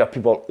race where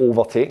people are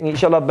overtaking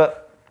each other,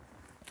 but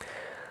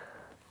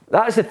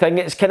that's the thing,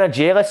 it's kind of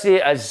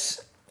jealousy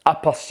as a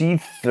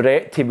perceived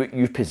threat to what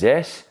you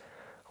possess.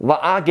 Like,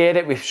 I get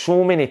it with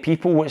so many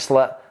people, it's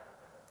like,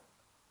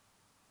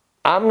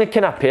 I'm the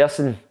kind of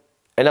person,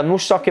 and I'm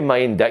not sucking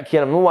my own dick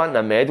here, I'm not wanting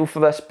a medal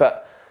for this,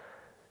 but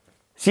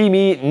see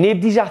me,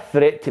 nobody's a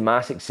threat to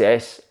my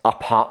success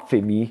apart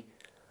from me.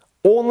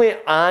 Only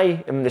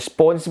I am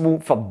responsible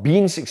for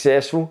being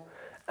successful,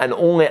 and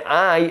only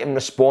I am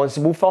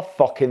responsible for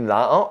fucking that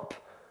up.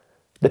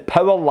 The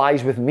power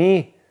lies with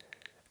me.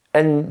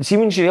 And see,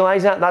 once you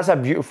realise that, that's a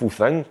beautiful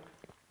thing.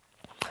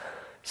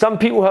 Some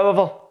people,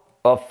 however,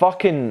 are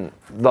fucking,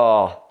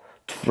 they're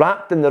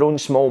trapped in their own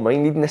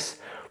small-mindedness,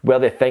 where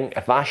they think,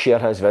 if I share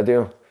his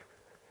video,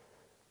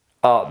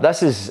 this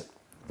has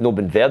not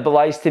been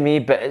verbalised to me,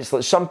 but it's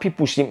like some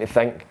people seem to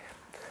think,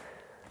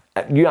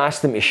 if you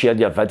ask them to share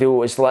your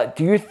video, it's like,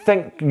 do you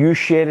think you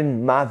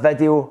sharing my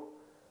video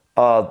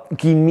or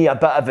giving me a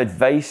bit of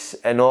advice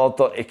in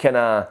order to kind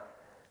of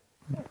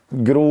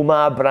grow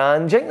my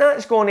brand, do you think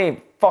that's going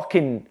to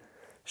fucking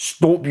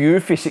stop you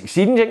from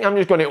succeeding? Do you think I'm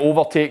just going to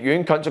overtake you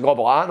and cunts are going to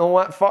be like, no,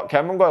 what, fuck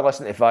him, I'm going to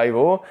listen to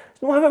 5-0.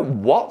 It's not how it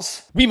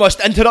works. We must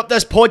interrupt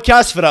this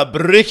podcast for a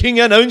breaking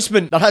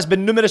announcement. There has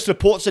been numerous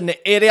reports in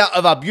the area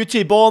of a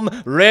beauty bomb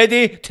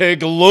ready to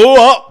glow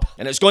up.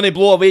 And it's going to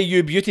blow away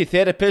you beauty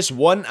therapists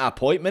one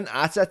appointment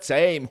at a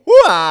time.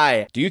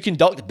 Why? Do you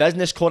conduct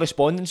business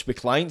correspondence with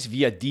clients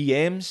via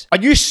DMs? Are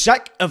you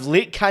sick of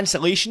late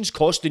cancellations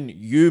costing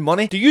you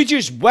money? Do you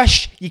just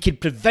wish you could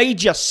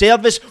provide your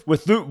service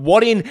without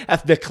worrying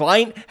if the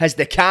client has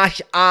the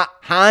cash at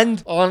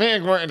hand? Oh, I need to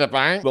go to the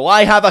bank. Well,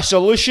 I have a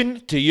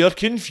solution to your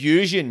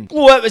confusion.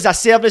 Glow Out is a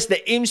service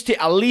that aims to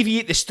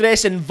alleviate the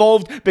stress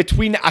involved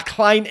between a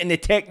client and the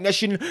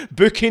technician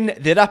booking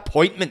their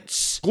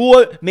appointments.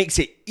 Glow Out makes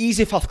it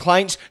easy for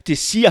clients to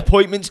see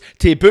appointments,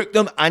 to book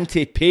them and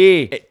to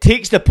pay. It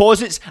takes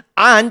deposits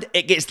and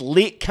it gets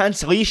late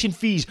cancellation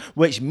fees,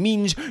 which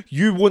means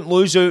you won't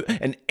lose out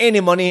on any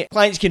money.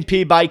 Clients can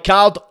pay by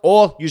card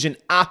or using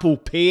Apple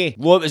Pay.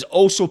 Glow Out is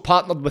also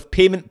partnered with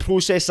payment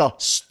processor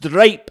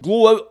Stripe.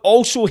 Glow Out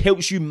also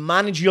helps you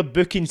manage your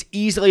bookings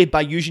easily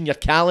by using your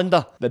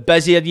calendar. The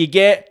busier you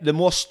get, the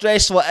more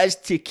stressful it is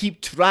to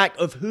keep track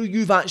of who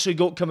you've actually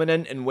got coming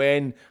in and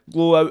when.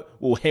 Glow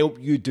Out will help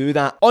you do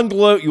that. On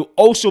Glow Out, you'll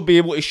also be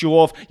able to show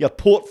off your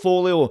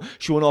portfolio,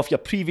 showing off your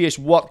previous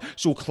work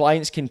so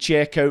clients can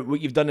check out what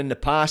you've done in the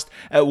past.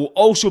 It will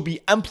also be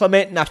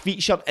implementing a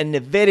feature in the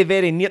very,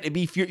 very near to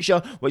be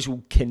future which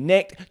will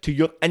connect to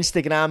your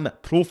Instagram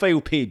profile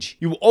page.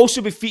 You will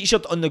also be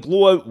featured on the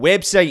Glow Out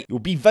website. You'll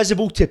be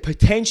visible to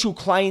potential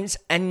clients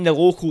in the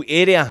local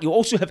area. You'll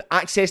also have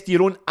access to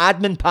your own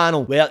admin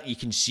panel where you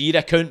can see your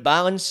account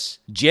balance,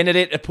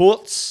 generate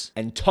reports,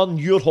 and turn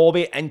your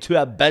hobby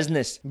into a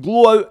business.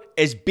 Glow Out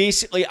is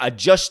basically a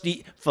Just Eat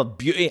website for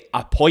beauty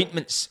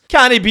appointments.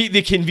 Can't beat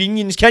the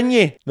convenience, can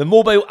you? The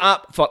mobile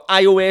app for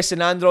iOS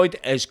and Android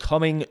is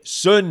coming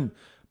soon.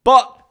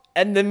 But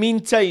in the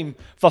meantime,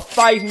 for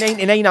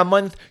 $5.99 a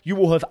month, you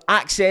will have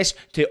access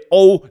to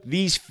all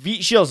these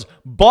features.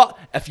 But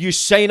if you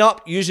sign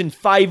up using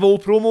 50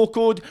 promo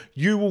code,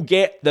 you will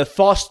get the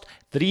first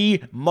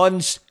 3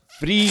 months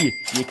free.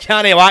 You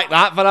can't whack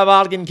that for a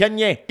bargain, can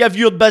you? Give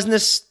your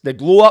business the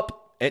glow up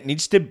it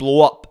needs to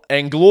blow up.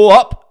 And glow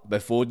up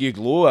before you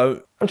glow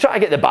out. I'm trying to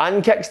get the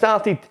band kick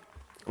started.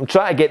 I'm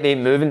trying to get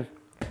them moving.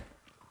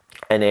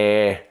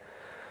 And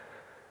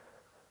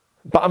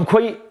but I'm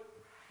quite,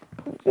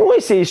 I don't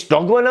want to say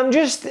struggling, I'm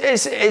just,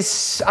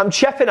 I'm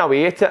chipping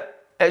away at it.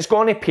 It's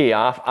going to pay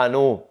off, I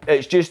know.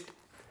 It's just,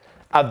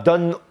 I've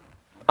done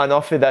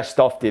enough of this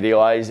stuff to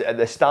realise at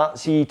the start,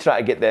 see, try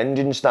to get the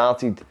engine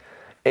started,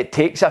 it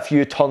takes a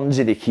few turns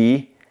of the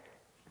key.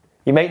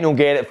 You might not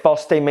get it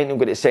first time, might not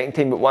get it second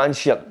time, but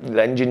once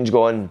the engine's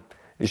gone,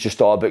 it's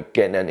just all about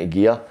getting into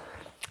gear.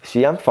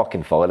 See, I'm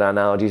fucking full of the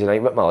analogies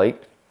tonight, what am I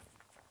like?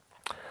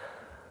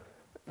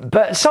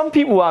 But some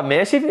people are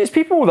messaging, it's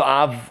people that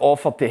I've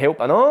offered to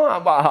help. I know,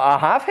 I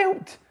have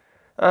helped.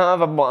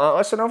 I'm like,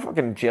 listen, I'll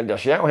fucking share your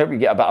shit, I'll help you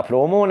get a bit of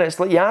promo. And it's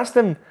like, you ask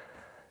them,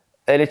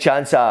 any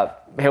chance of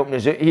helping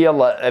us out here,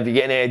 like, if you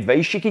get any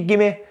advice you could give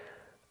me,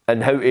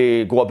 and how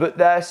to go about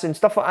this and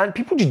stuff like that, and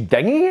people just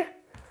dinging you.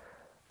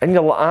 And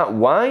you're like,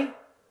 why?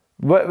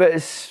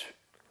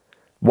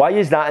 Why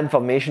is that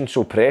information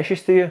so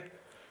precious to you?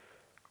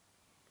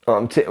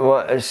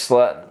 It's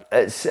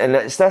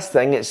this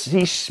thing, it's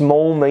these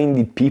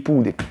small-minded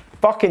people that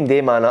fucking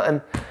do my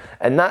nothing.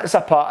 And that's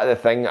a part of the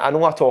thing. I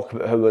know I talk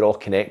about how we're all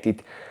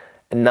connected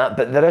and that,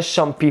 but there is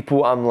some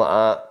people I'm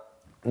like,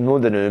 no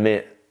they know,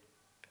 mate.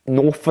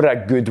 No for a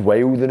good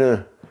while they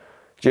know.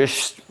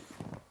 Just,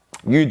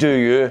 you do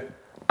you,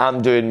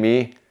 I'm doing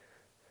me.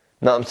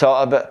 Know what I'm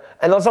talking about?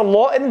 And there's a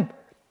lot of them.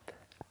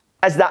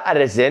 Is that a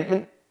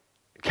resentment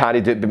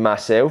carried out by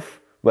myself,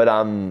 where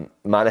I'm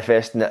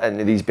manifesting it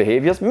into these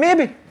behaviours?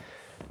 Maybe.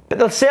 But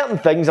there's certain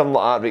things I'm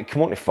like, right,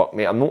 come on to fuck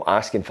me, I'm not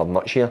asking for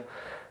much here.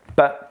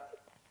 But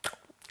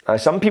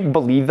some people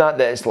believe that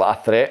it's like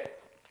a threat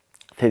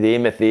to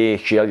them if they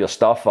share your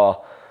stuff,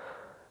 or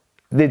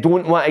they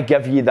don't want to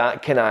give you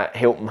that kind of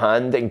helping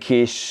hand in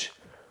case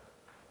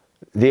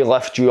they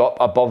lift you up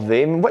above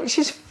them, which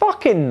is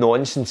fucking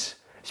nonsense.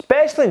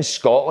 Especially in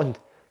Scotland.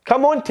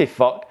 Come on to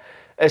fuck.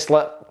 It's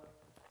like,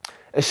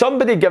 is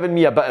somebody giving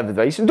me a bit of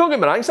advice, and don't get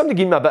me wrong, somebody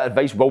giving me a bit of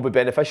advice will be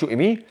beneficial to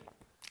me,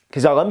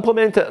 because I'll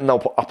implement it and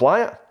I'll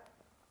apply it.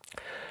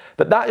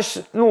 But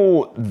that's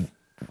no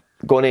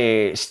going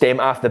to stem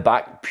off the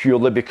back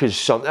purely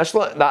because that's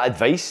like that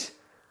advice.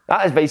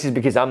 That advice is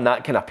because I'm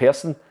that kind of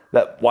person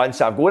that once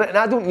I've got it, and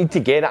I don't need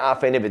to get it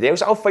off anybody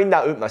else, I'll find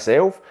that out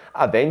myself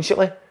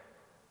eventually.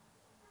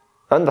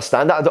 I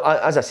understand that.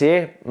 As I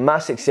say, my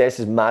success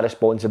is my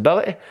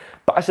responsibility.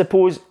 But I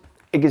suppose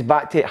it goes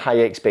back to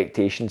high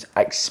expectations.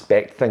 I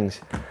expect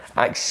things.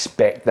 I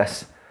expect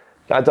this.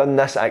 I've done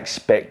this, I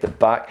expect it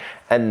back.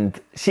 And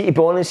see, to be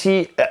honest,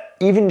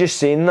 even just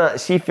saying that,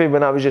 see if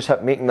when I was just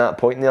making that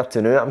point in the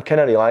afternoon, I'm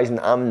kind of realising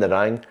I'm in the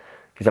wrong.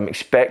 Because I'm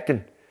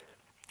expecting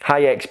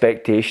high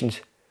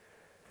expectations.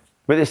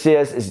 What they say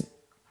is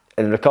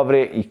in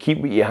recovery, you keep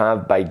what you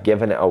have by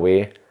giving it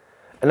away.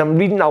 And I'm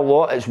reading a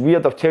lot, it's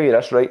weird, I'll tell you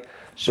this, right?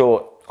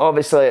 So,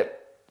 obviously,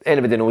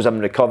 anybody knows I'm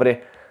in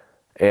recovery.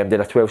 I'm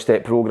doing a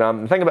 12-step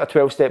programme. The thing about a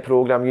 12-step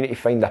programme, you need to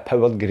find a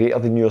power greater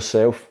than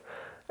yourself.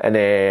 And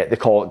they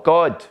call it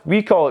God.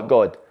 We call it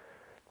God.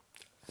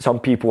 Some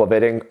people are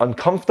very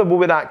uncomfortable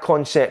with that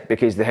concept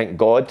because they think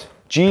God,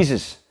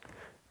 Jesus,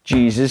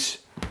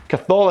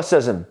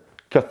 Catholicism,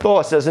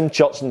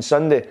 Church and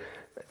Sunday.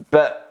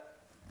 But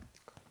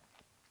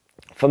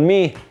for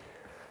me,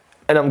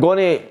 and I'm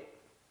going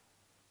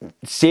to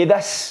say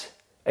this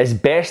as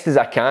best as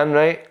I can,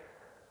 right?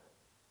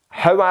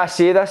 How I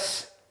say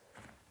this,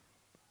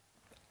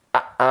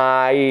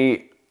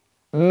 I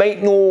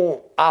might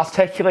not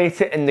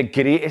articulate it in the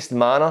greatest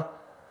manner,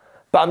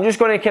 but I'm just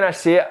going to kind of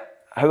say it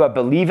how I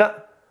believe it.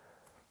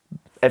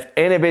 If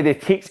anybody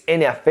takes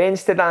any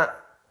offence to that,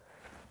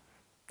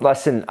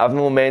 listen, I've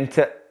not meant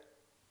it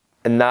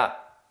in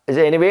that is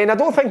anyway, and I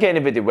don't think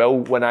anybody will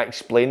when I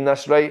explain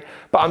this, right?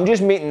 But I'm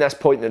just making this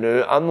point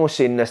now. I'm not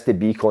saying this to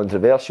be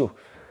controversial.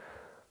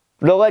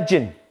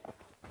 Religion.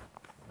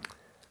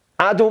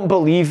 I don't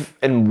believe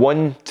in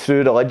one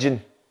true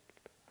religion.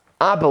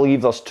 I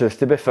believe there's truth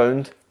to be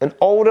found in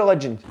all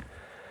religions.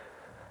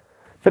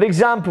 For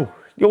example,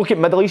 you look at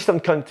Middle Eastern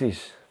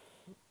countries.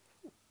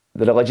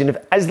 The religion of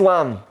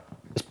Islam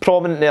is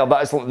prominent there.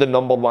 That is like the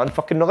 #1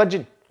 fucking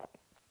religion.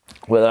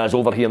 Whereas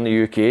over here in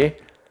the UK,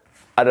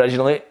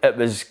 originally it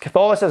was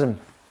Catholicism.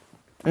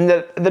 In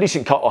the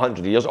recent couple of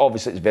hundred years,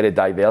 obviously it's very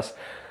diverse.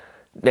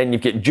 Then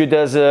you've got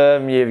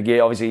Judaism, you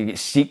get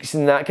Sikhs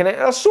and that kind of.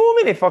 There's so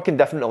many fucking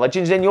different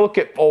religions. Then you look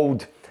at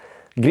old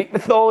Greek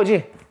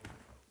mythology,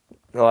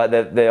 like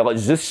like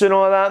Zeus and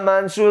all that,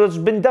 man. So there's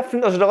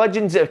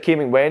religions that have came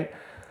and went.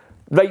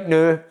 Right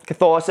now,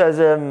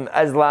 Catholicism,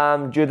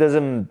 Islam,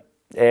 Judaism,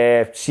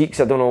 Sikhs,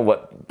 I don't know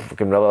what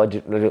fucking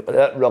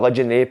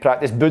religion they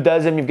practice.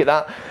 Buddhism, you've got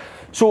that.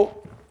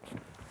 So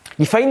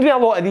you find with a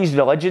lot of these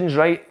religions,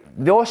 right,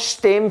 they all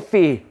stem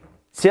from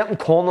certain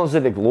corners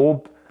of the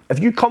globe. If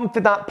you come to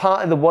that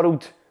part of the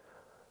world,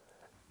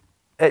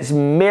 it's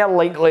more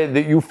likely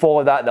that you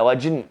follow that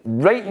religion.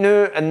 Right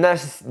now, in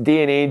this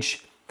day and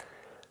age,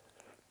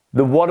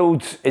 the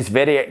world is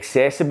very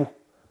accessible.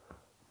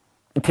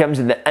 In terms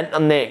of the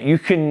internet, you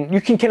can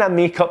kind of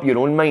make up your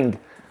own mind.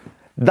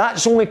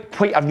 That's only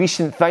quite a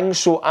recent thing,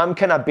 so I'm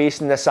kind of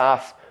basing this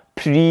off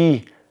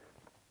fucking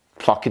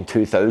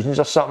 2000s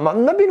or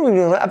something. Maybe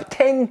about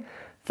 10,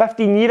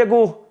 15 years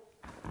ago.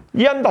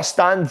 You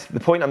understand the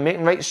point I'm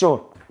making, right?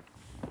 So,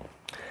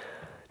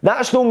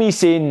 that's not me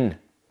saying,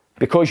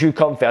 because you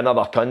come from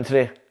another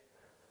country,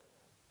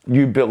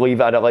 you believe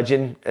a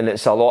religion and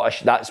it's a lot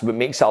of that's what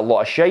makes it a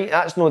lot of shite.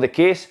 That's not the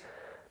case.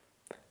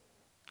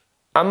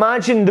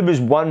 Imagine there was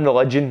one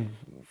religion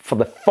for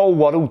the full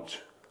world.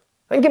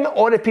 Think about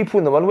all the people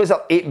in the world. Was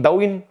there 8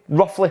 billion,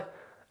 roughly,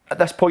 at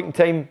this point in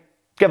time?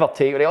 Give or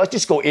take, right? Let's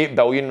just go 8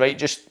 billion, right?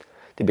 Just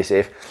to be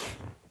safe.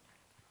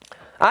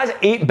 That's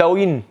 8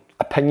 billion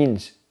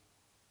opinions.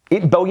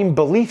 8 billion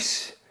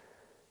beliefs.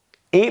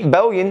 8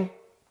 billion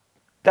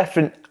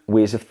different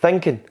ways of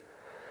thinking.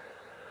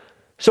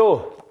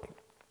 So,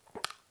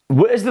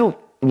 what is the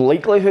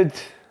likelihood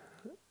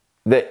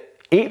that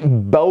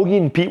 8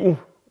 billion people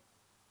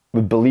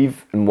would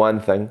believe in one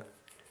thing?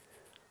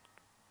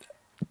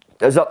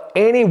 Is there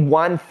any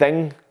one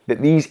thing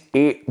that these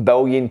 8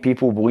 billion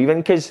people believe in?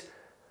 Because,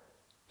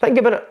 think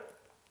about it.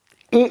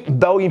 8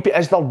 billion people,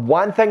 is there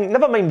one thing,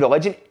 never mind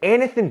religion,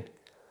 anything?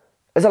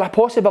 Is there a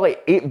possibility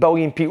 8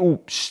 billion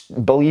people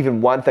believe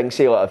in one thing?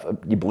 Say, like, if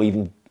you believe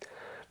in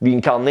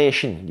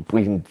reincarnation, you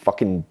believe in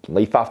fucking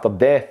life after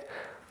death,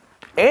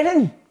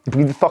 anything. You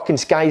believe the fucking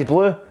sky's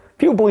blue.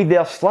 People believe the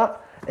earth's flat.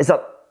 Is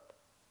there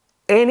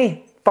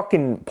any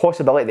fucking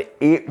possibility that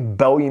 8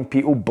 billion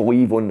people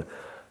believe on,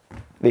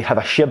 they have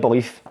a shared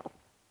belief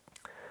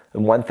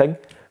in one thing?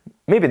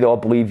 Maybe they all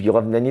believe you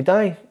live and then you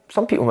die.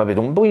 Some people maybe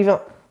don't believe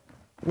it.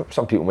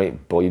 Some people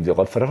might believe they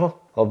live forever,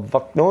 or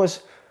fuck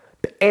knows.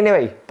 But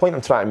anyway, the point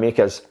I'm trying to make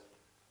is,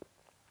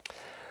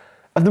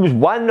 if there was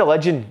one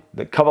religion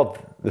that covered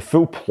the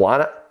full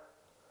planet,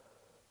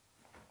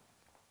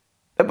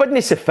 it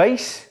wouldn't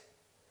suffice.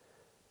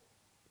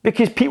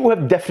 Because people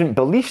have different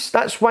beliefs.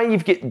 That's why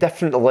you've got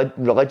different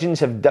religions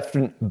have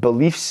different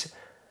beliefs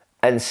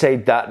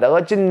inside that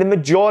religion. The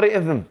majority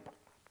of them.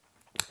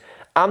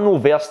 I'm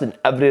not versed in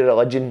every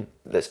religion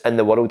that's in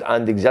the world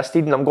and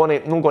existed, and I'm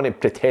not going to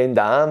pretend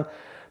I am.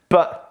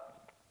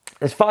 But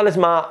as far as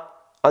my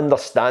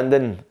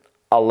understanding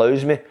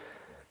allows me,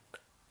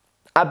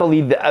 I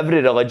believe that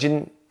every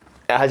religion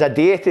has a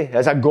deity,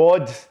 has a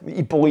God that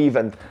you believe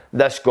in.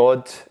 This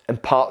God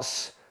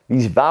imparts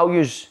these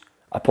values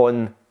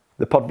upon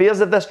the purveyors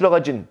of this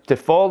religion to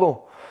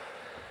follow.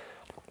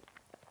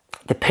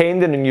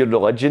 Depending on your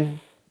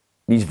religion,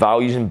 these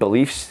values and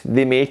beliefs,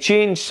 they may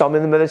change. Some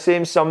of them are the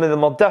same, some of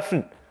them are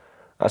different.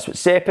 That's what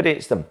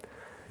separates them.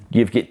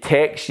 You've got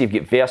texts, you've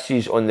got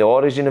verses on the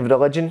origin of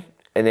religion,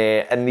 and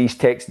in these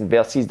texts and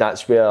verses,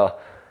 that's where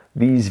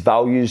these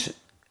values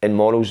and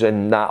morals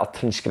and that are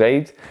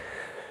transcribed.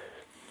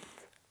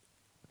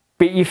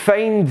 But you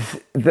find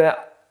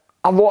that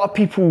a lot of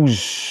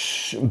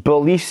people's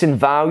beliefs and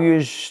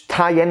values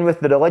tie in with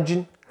the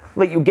religion.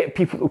 Like, you'll get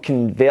people who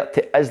convert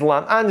to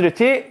Islam. Andrew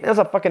Tate, there's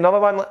a fucking other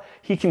one.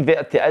 He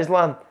converted to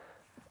Islam.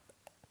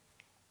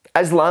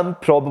 Islam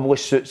probably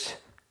suits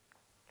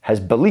his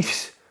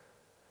beliefs.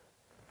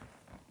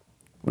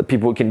 The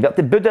people who convert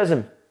to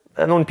Buddhism.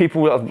 I know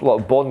people that are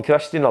like born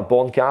Christian or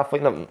born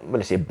Catholic, not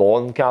when I say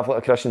born Catholic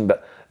or Christian,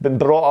 but been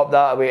brought up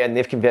that way and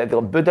they've converted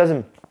to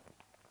Buddhism.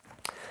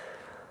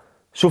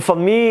 So for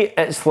me,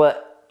 it's like,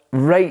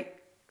 right,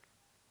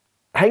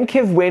 think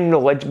of when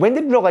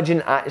did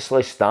religion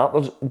actually start?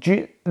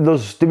 Do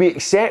we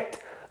accept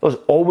there's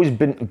always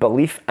been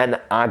belief in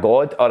a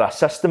God or a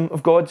system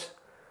of gods?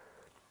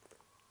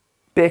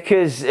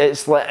 Because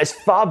it's like, as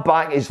far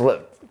back as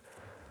like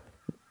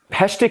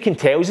history can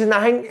tell us, and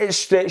I think it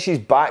stretches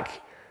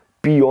back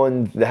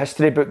beyond the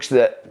history books,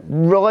 that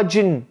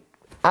religion,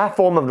 a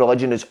form of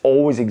religion, has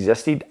always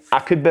existed. I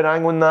could be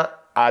wrong on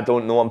that. I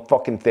don't know. I'm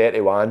fucking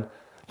 31.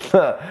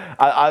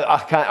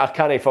 I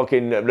can't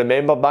fucking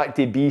remember back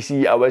to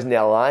BC. I wasn't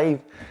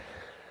alive.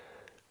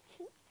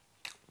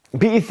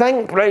 But you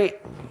think, right,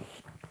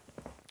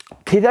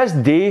 to this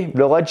day,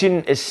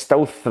 religion is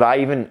still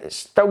thriving. It's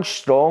still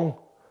strong.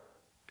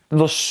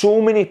 There's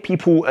so many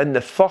people in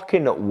the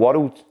fucking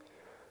world,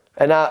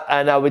 and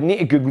I would need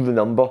to Google the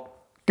number.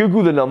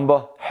 Google the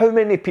number. How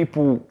many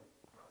people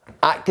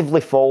actively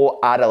follow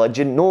a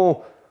religion?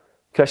 No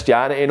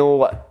Christianity,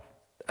 no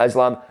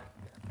Islam.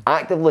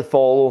 Actively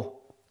follow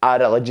a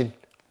religion.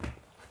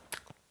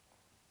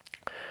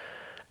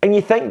 And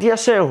you think to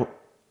yourself,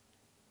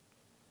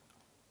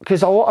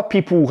 because a lot of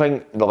people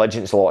think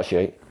religion's a lot of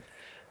shit.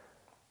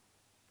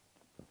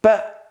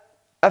 But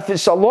if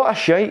it's a lot of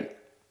shit,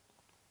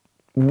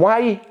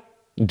 why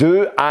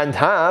do and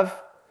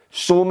have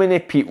so many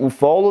people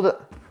followed it?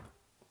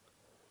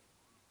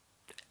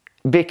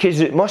 Because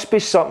it must be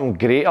something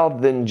greater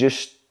than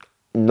just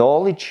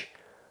knowledge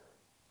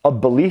or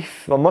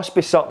belief. There must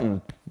be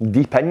something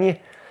deep in you.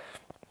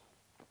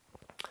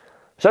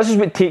 So this is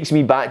what takes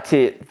me back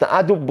to that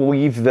I don't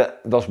believe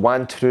that there's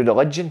one true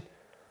religion.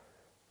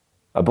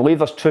 I believe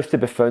there's truth to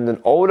be found in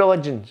all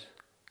religions,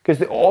 because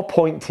they all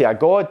point to a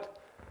God,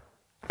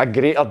 a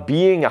greater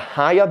being, a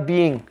higher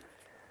being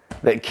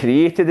that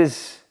created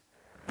us,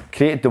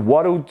 created the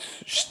world,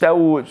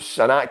 still is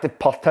an active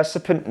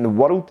participant in the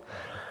world.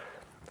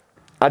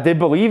 I do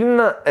believe in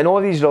that. In all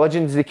these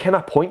religions, they kind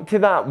of point to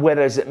that,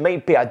 whereas it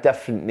might be a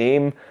different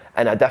name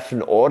and a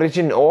different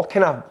origin. It all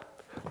kind of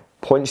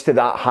points to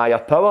that higher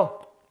power.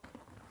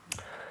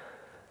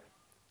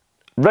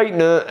 Right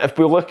now, if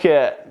we look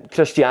at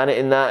Christianity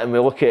and that, and we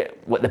look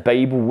at what the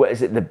Bible, what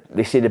is it,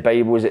 they say the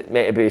Bible, is it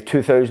meant to be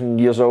 2,000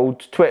 years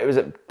old? Was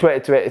it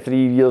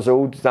 23 years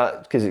old? Is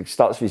that because it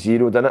starts with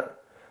 0, doesn't it?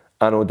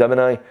 Anno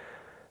Domini.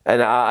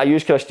 And I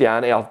use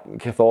Christianity or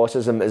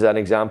Catholicism as an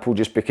example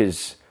just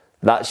because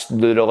that's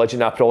the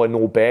religion I probably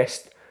know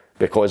best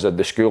because of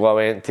the school I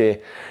went to,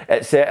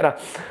 etc.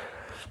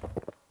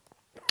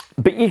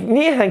 But you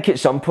need to think at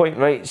some point,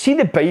 right? See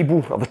the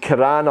Bible or the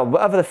Quran or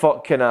whatever the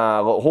fuck kind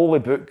of holy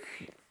book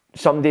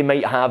somebody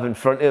might have in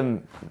front of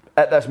them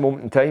at this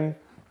moment in time.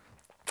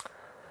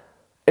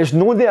 It's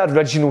not the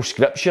original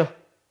scripture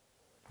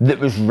that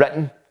was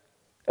written.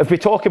 If we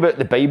talk about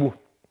the Bible,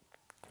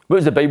 what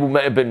was the Bible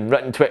might have been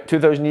written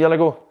 2,000 years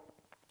ago?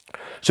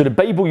 So the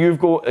Bible you've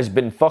got has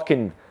been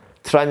fucking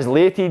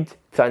translated,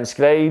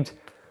 transcribed.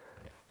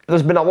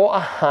 There's been a lot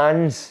of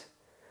hands.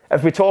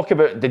 If we talk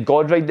about, did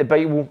God write the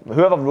Bible?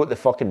 Whoever wrote the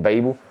fucking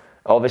Bible,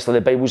 obviously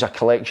the Bible's a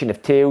collection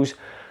of tales,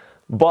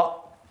 but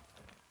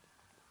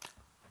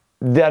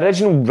the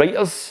original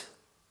writers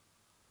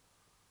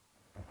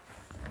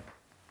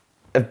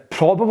have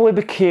probably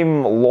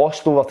became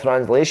lost over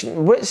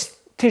translation. What's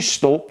to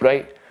stop,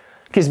 right?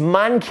 Because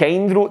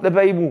mankind wrote the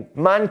Bible,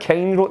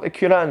 mankind wrote the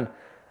Quran.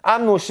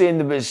 I'm not saying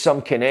there was some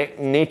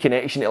no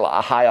connection to like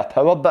a higher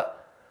power,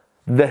 but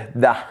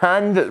the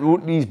hand that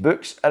wrote these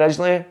books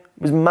originally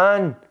was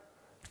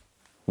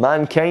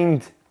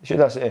mankind,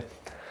 should I say.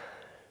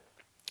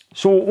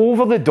 So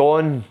over the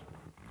dawn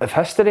of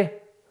history,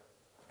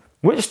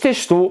 what's to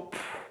stop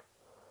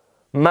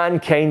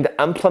mankind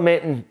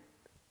implementing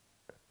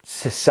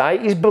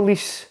society's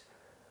beliefs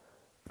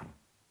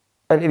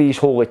into these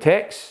holy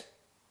texts?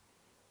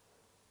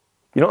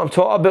 You know what I'm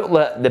talking about?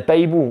 Like the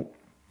Bible,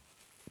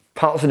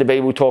 parts of the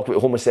Bible talk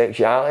about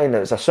homosexuality and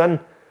it's a sin.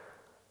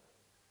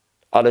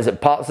 Or is it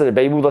parts of the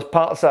Bible? There's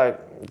parts of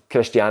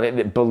Christianity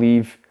that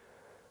believe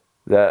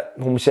that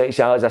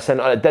homosexuality is a sin,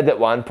 or it did at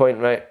one point,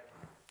 right?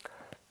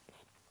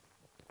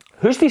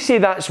 Who's to say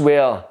that's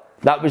where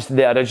that was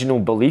the original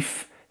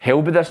belief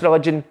held by this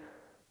religion?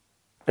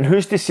 And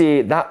who's to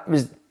say that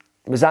was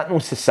that no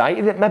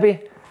society that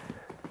maybe,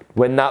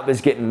 when that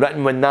was getting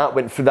written, when that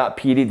went through that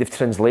period of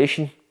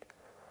translation,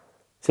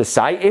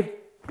 society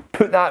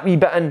put that wee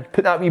bit in,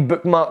 put that wee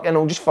bookmark in,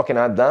 I'll just fucking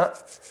add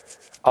that.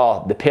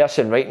 Or the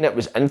person writing it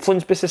was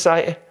influenced by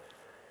society.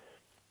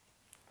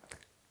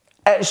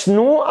 It's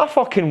not a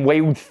fucking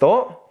wild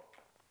thought.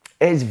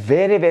 It's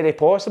very, very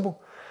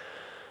possible.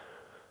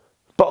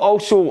 But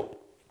also,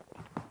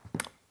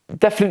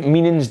 different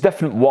meanings,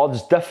 different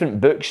words, different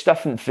books,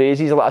 different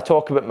phrases. Like I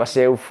talk about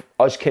myself,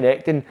 us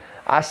connecting.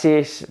 I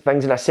say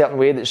things in a certain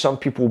way that some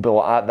people will be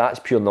like, ah, that's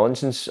pure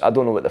nonsense. I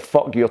don't know what the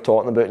fuck you're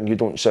talking about and you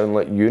don't sound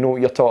like you know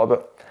what you're talking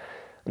about.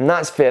 And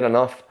that's fair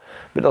enough.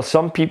 But there's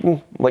some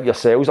people, like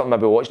yourselves, that might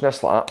be watching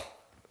this like,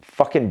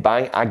 fucking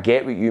bang, I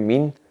get what you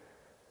mean.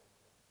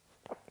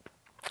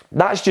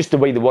 That's just the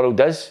way the world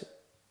is.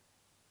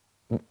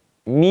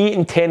 Me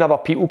and 10 other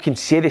people can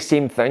say the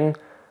same thing,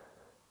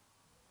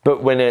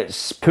 but when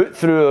it's put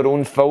through our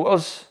own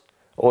filters,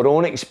 our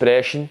own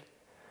expression,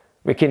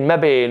 we can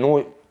maybe,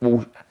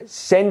 we'll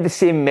send the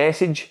same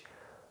message,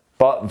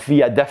 but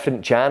via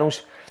different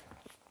channels.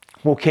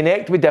 We'll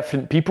connect with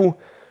different people,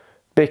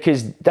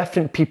 because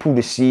different people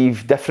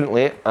receive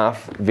differently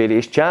off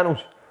various channels.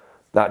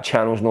 That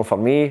channel's not for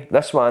me,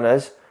 this one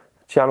is.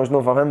 The channel's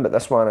not for him, but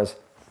this one is.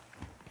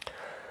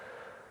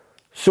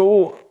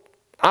 So,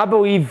 I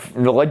believe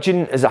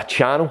religion is a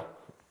channel.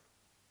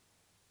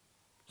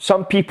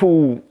 Some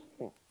people,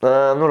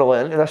 I'm not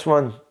really into this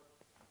one.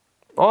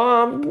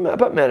 Oh, I'm a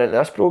bit more into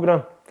this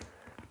programme.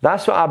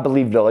 That's what I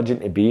believe religion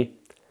to be.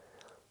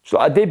 So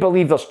I do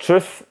believe there's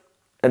truth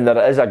and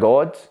there is a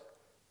God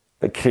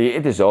that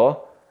created us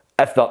all.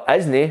 If there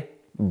isn't,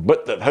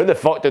 how the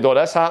fuck did all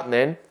this happen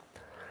then?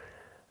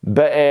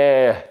 But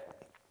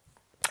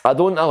I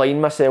don't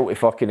align myself to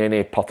fucking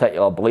any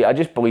particular belief. I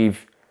just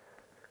believe,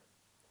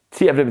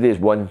 see everybody as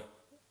one.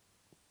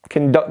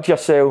 Conduct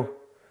yourself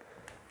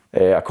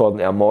according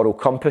to a moral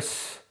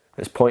compass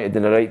that's pointed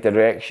in the right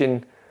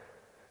direction.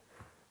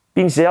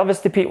 Be in service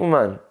to people,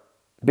 man.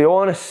 Be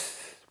honest,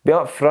 be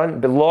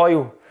upfront, be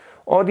loyal.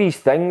 All these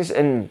things,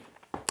 and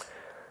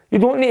you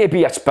don't need to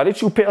be a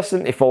spiritual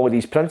person to follow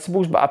these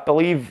principles, but I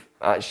believe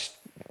that's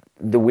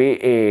the way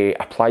to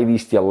apply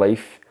these to your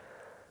life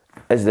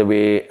is the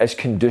way is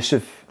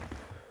conducive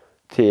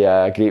to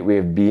a great way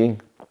of being.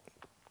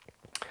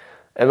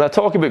 And when I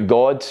talk about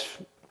God,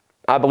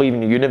 I believe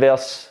in the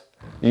universe,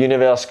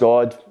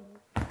 God,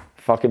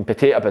 fucking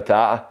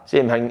potato,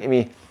 same thing to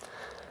me.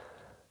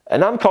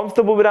 And I'm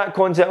comfortable with that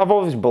concept. I've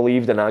always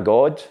believed in a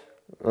God,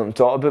 I'm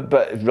talking about,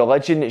 but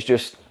religion, it's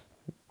just,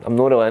 I'm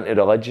not really into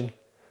religion.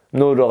 I'm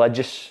not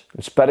religious,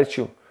 I'm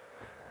spiritual.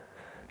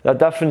 There's a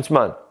difference,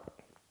 man.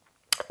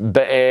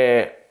 But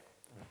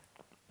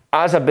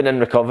as I've been in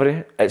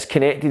recovery, it's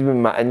connected with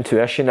my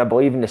intuition. I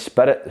believe in the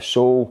spirit, the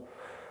soul.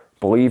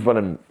 Believe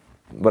we're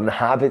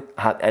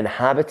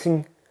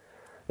inhabiting.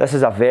 This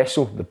is a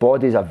vessel. The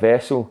body is a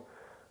vessel.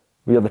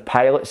 We are the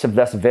pilots of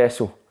this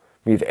vessel.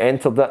 We've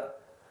entered it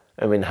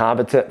and we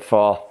inhabit it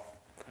for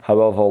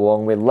however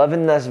long we live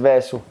in this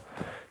vessel.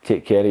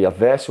 Take care of your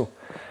vessel.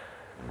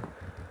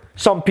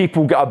 Some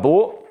people get a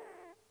boat.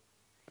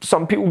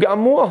 Some people get a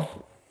motor.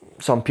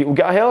 Some people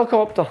get a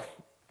helicopter.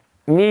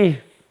 Me,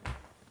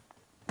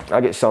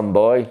 I get some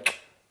boy.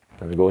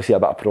 There we go, see a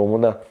bit of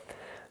promo there.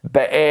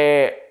 But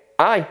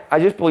I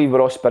just believe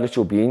we're all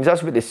spiritual beings.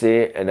 That's what they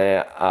say, and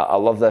I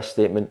love this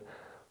statement.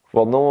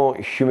 We're no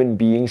human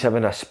beings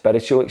having a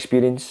spiritual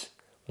experience.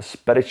 We're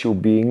spiritual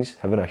beings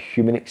having a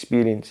human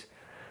experience.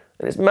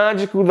 And it's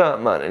magical, that,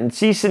 man. And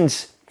see,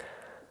 since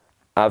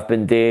I've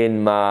been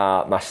doing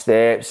my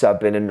steps,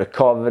 I've been in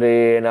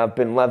recovery, and I've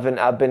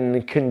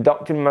been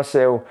conducting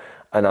myself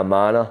in a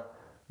manner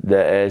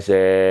that is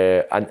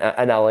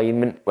in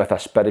alignment with a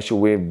spiritual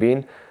way of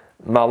being.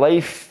 My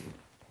life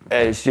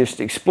has just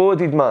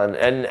exploded, man,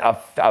 and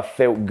I've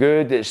felt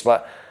good. It's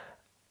like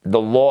the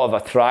law of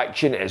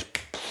attraction is,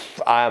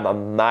 I am a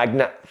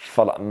magnet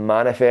for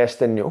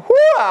manifesting.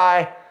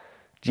 Whoo-aye!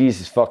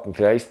 Jesus fucking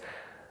Christ.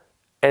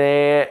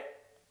 And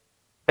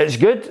it's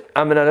good.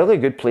 I'm in a really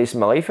good place in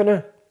my life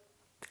now.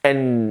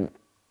 And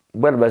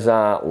where was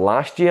I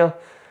last year?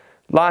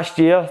 Last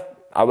year,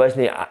 I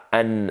wasn't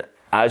in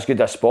as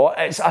good a spot.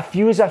 I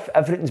feel as if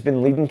everything's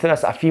been leading to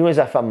this. I feel as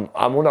if I'm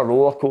on a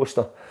roller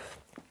coaster.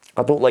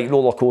 I don't like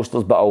roller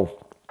coasters, but I'll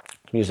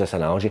use this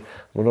analogy.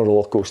 I'm on a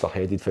roller coaster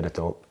headed for the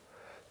top.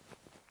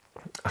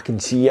 I can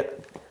see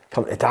it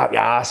come to the top.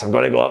 Yes, I'm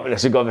going to go up and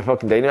this is going to be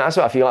fucking dynamite. That's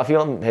what I feel. I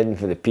feel I'm heading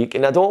for the peak.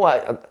 And I don't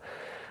like,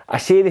 I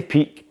say the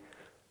peak,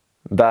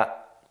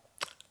 but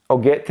I'll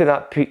get to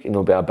that peak and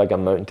there'll be a bigger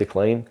mountain to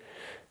climb.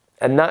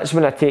 And that's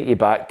when I take you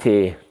back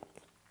to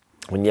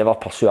when you ever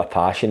pursue a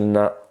passion in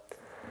that.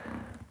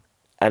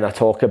 And I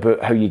talk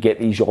about how you get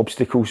these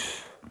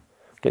obstacles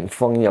getting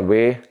flung your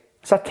way.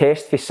 It's a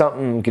test for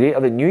something greater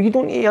than you. You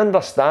don't need to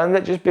understand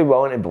it, just be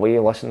willing to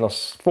believe. Listen,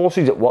 there's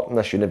forces at work in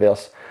this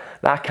universe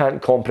that I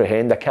can't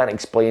comprehend, I can't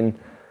explain.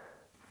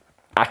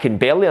 I can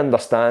barely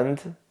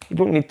understand. You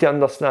don't need to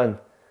understand.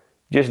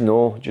 Just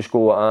know, just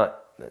go with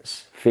that.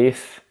 It's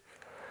faith.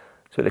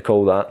 That's what they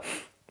call that.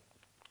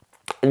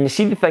 And you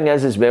see, the thing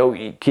is as well,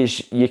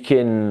 because you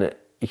can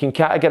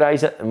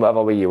categorise it in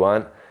whatever way you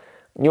want.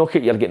 You look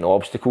at you're getting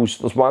obstacles.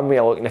 There's one way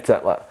of looking at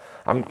it, like,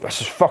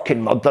 this is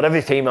fucking murder.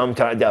 Every time I'm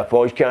trying to do a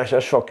podcast,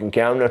 this fucking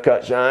camera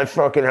cuts, it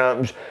fucking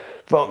happens.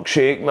 Fuck's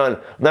sake, man.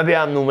 Maybe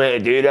I'm no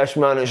meant to do this,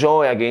 man. It's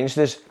all against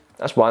us.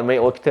 That's one way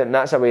to look at it, and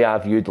that's the way I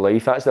viewed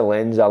life. That's the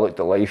lens I looked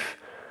at life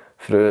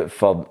through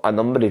for a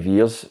number of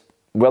years.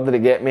 Where did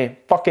it get me?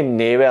 Fucking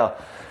nowhere.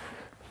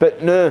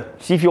 But no,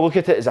 see, if you look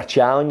at it as a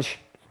challenge,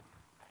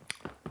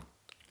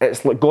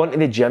 it's like going to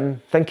the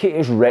gym. Think of it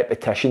as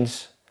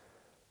repetitions,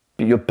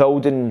 but you're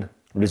building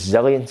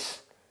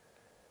resilience.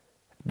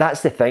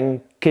 That's the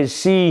thing, because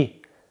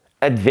see,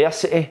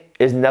 adversity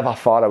is never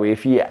far away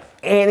from you. At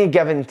any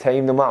given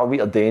time, no matter what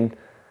you're doing,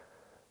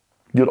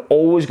 you're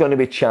always going to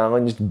be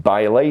challenged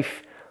by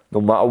life,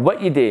 no matter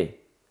what you do.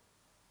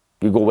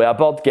 You go with a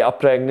bird, get her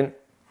pregnant,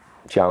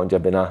 challenge her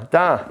being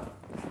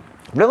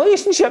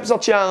relationships are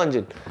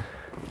challenging.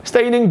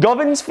 Staying in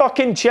govern's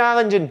fucking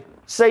challenging.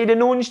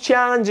 Siding on's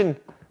challenging.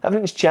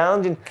 Everything's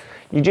challenging.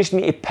 You just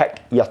need to pick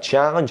your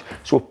challenge.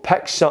 So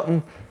pick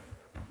something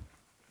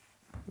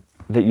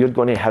that you're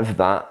going to have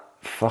that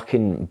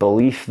fucking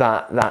belief,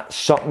 that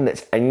something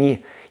that's in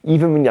you.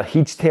 Even when your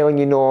head's telling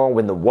you no,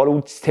 when the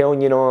world's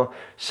telling you no,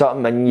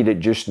 something in you that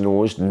just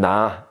knows,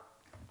 nah,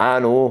 I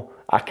know,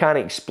 I can't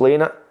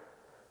explain it.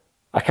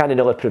 I can't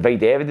really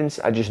provide evidence,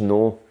 I just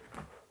know.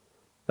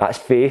 That's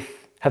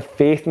faith. Have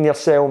faith in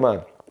yourself,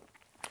 man.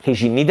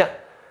 Because you need it.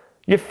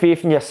 You have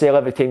faith in yourself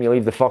every time you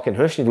leave the fucking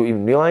house, you don't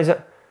even realise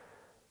it.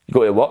 You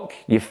go to work,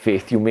 you have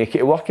faith you'll make it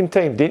to work in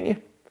time, don't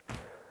you?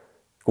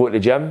 Go to the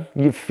gym,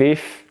 you have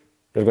faith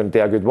you're going to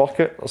do a good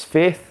workout, there's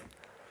faith.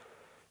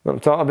 What I'm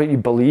talking about, you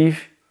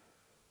believe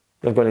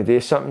you're going to do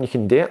something, you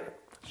can do it.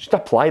 Just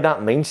apply that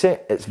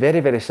mindset. It's very,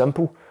 very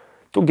simple.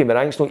 Don't get me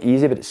wrong, it's not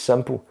easy, but it's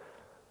simple.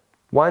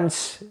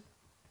 Once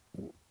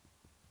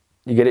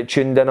you get it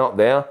tuned in up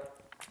there,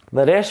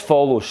 the rest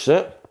follows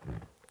suit.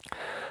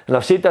 And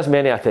I've said this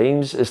many a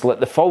times, it's like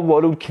the full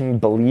world can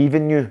believe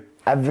in you.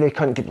 Every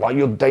country, like,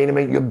 you're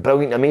dynamite, you're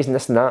brilliant, amazing,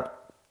 this and that.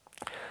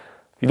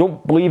 If you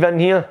don't believe in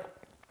here,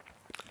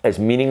 it's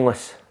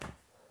meaningless.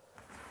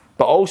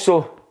 But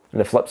also, on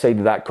the flip side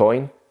of that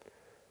coin,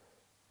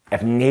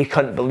 if nae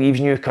cunt believes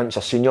in you, cunts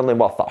are saying you're only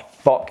worth a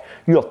fuck,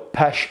 you're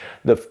pish,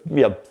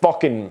 your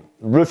fucking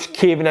roof's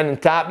caving in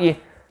and tap you,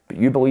 but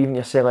you believe in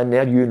yourself in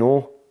there, you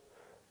know,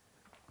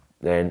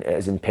 then it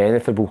is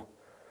impenetrable.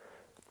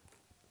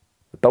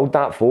 Build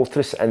that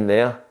fortress in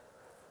there,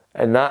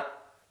 and that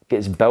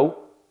gets built.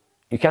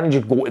 You can't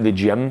just go to the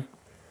gym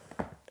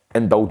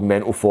and build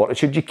mental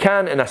fortitude. You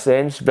can in a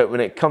sense, but when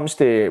it comes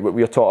to what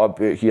we're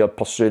talking about here,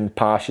 pursuing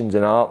passions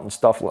and art and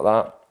stuff like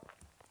that,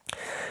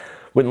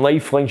 when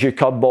life flings you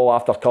curveball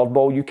after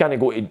curveball, you can't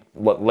go to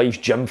life's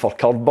gym for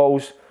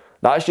curveballs.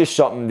 That's just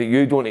something that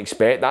you don't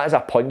expect. That is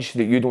a punch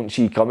that you don't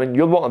see coming.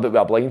 You're walking about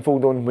with a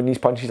blindfold on when these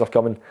punches are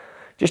coming.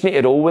 Just need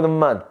to roll with them,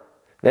 man.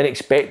 Then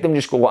expect them,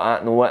 just go like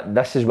that, know what,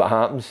 this is what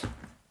happens.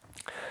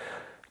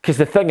 Because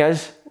the thing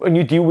is, when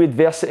you deal with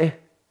adversity,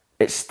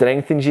 it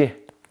strengthens you.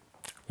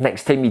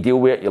 Next time you deal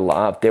with it, you're like,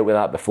 I've dealt with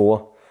that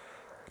before.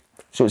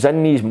 So it's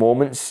in these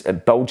moments,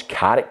 it builds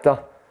character.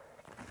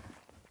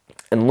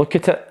 And look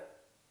at it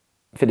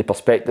from the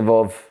perspective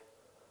of,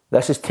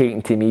 this is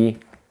taken to me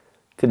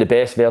to the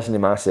best version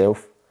of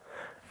myself.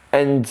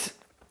 And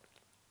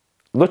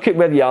look at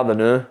where you are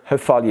now, how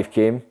far you've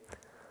came.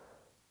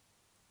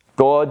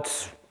 God,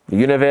 the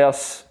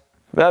universe,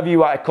 whatever you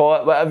want to call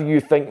it, whatever you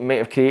think might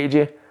have created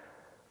you,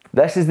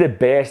 this is the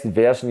best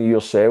version of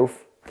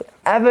yourself that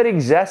ever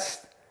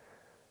exists.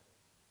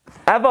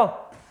 Ever.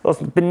 There's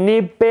been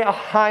no better,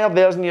 higher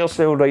version of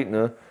yourself right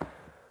now.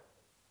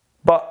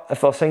 But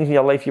if there's things in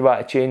your life you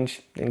want to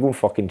change, then go and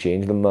fucking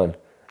change them, man.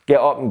 Get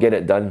up and get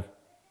it done. You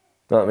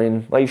know what I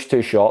mean? Life's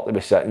too short to be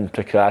sitting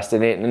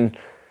procrastinating, and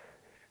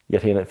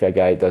you're hearing it for a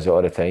guy that does it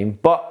all the time.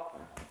 But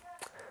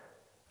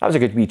that was a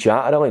good wee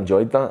chat. I really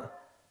enjoyed that.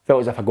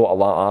 Felt as if I got a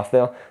lot off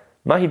there.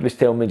 My head was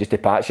telling me just to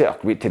patch it. I'll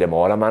wait till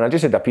tomorrow, man. I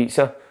just had a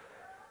pizza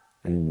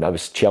and I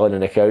was chilling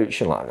on the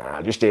couch and like, nah,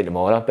 I'll just do it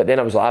tomorrow. But then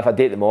I was like, if I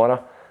do it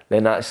tomorrow,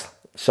 then that's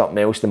something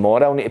else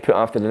tomorrow I'll need to put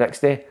after the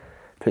next day.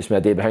 Puts me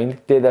a day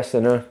behind. Do this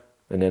and now.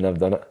 And then I've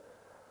done it.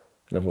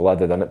 And I'm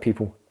glad I've done it,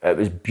 people. It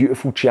was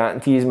beautiful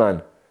chatting to you,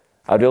 man.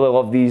 I really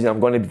love these, and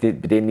I'm going to be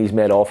doing these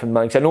more often,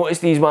 man. Because I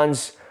noticed these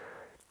ones,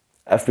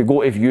 if we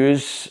go to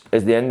views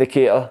as the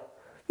indicator,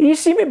 you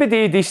see me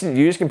be decent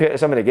views compared to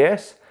some of the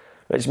guests,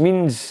 which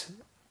means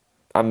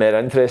I'm more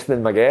interested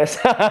in my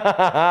guests.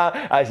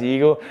 That's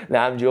ego.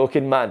 Nah, I'm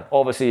joking, man.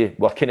 Obviously,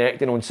 we're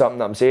connecting on something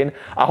that I'm saying.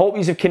 I hope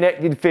you have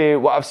connected for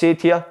what I've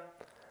said here.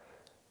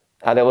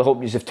 I really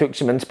hope you have took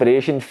some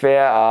inspiration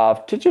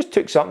for it. Just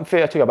took something for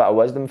it. I took a bit of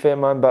wisdom for it,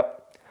 man.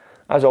 But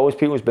as always,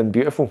 people, it's been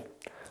beautiful.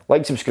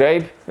 Like,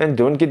 subscribe, and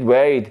don't get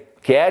worried.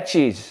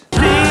 Catches.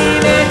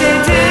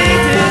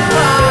 Premeditated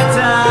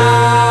pattern.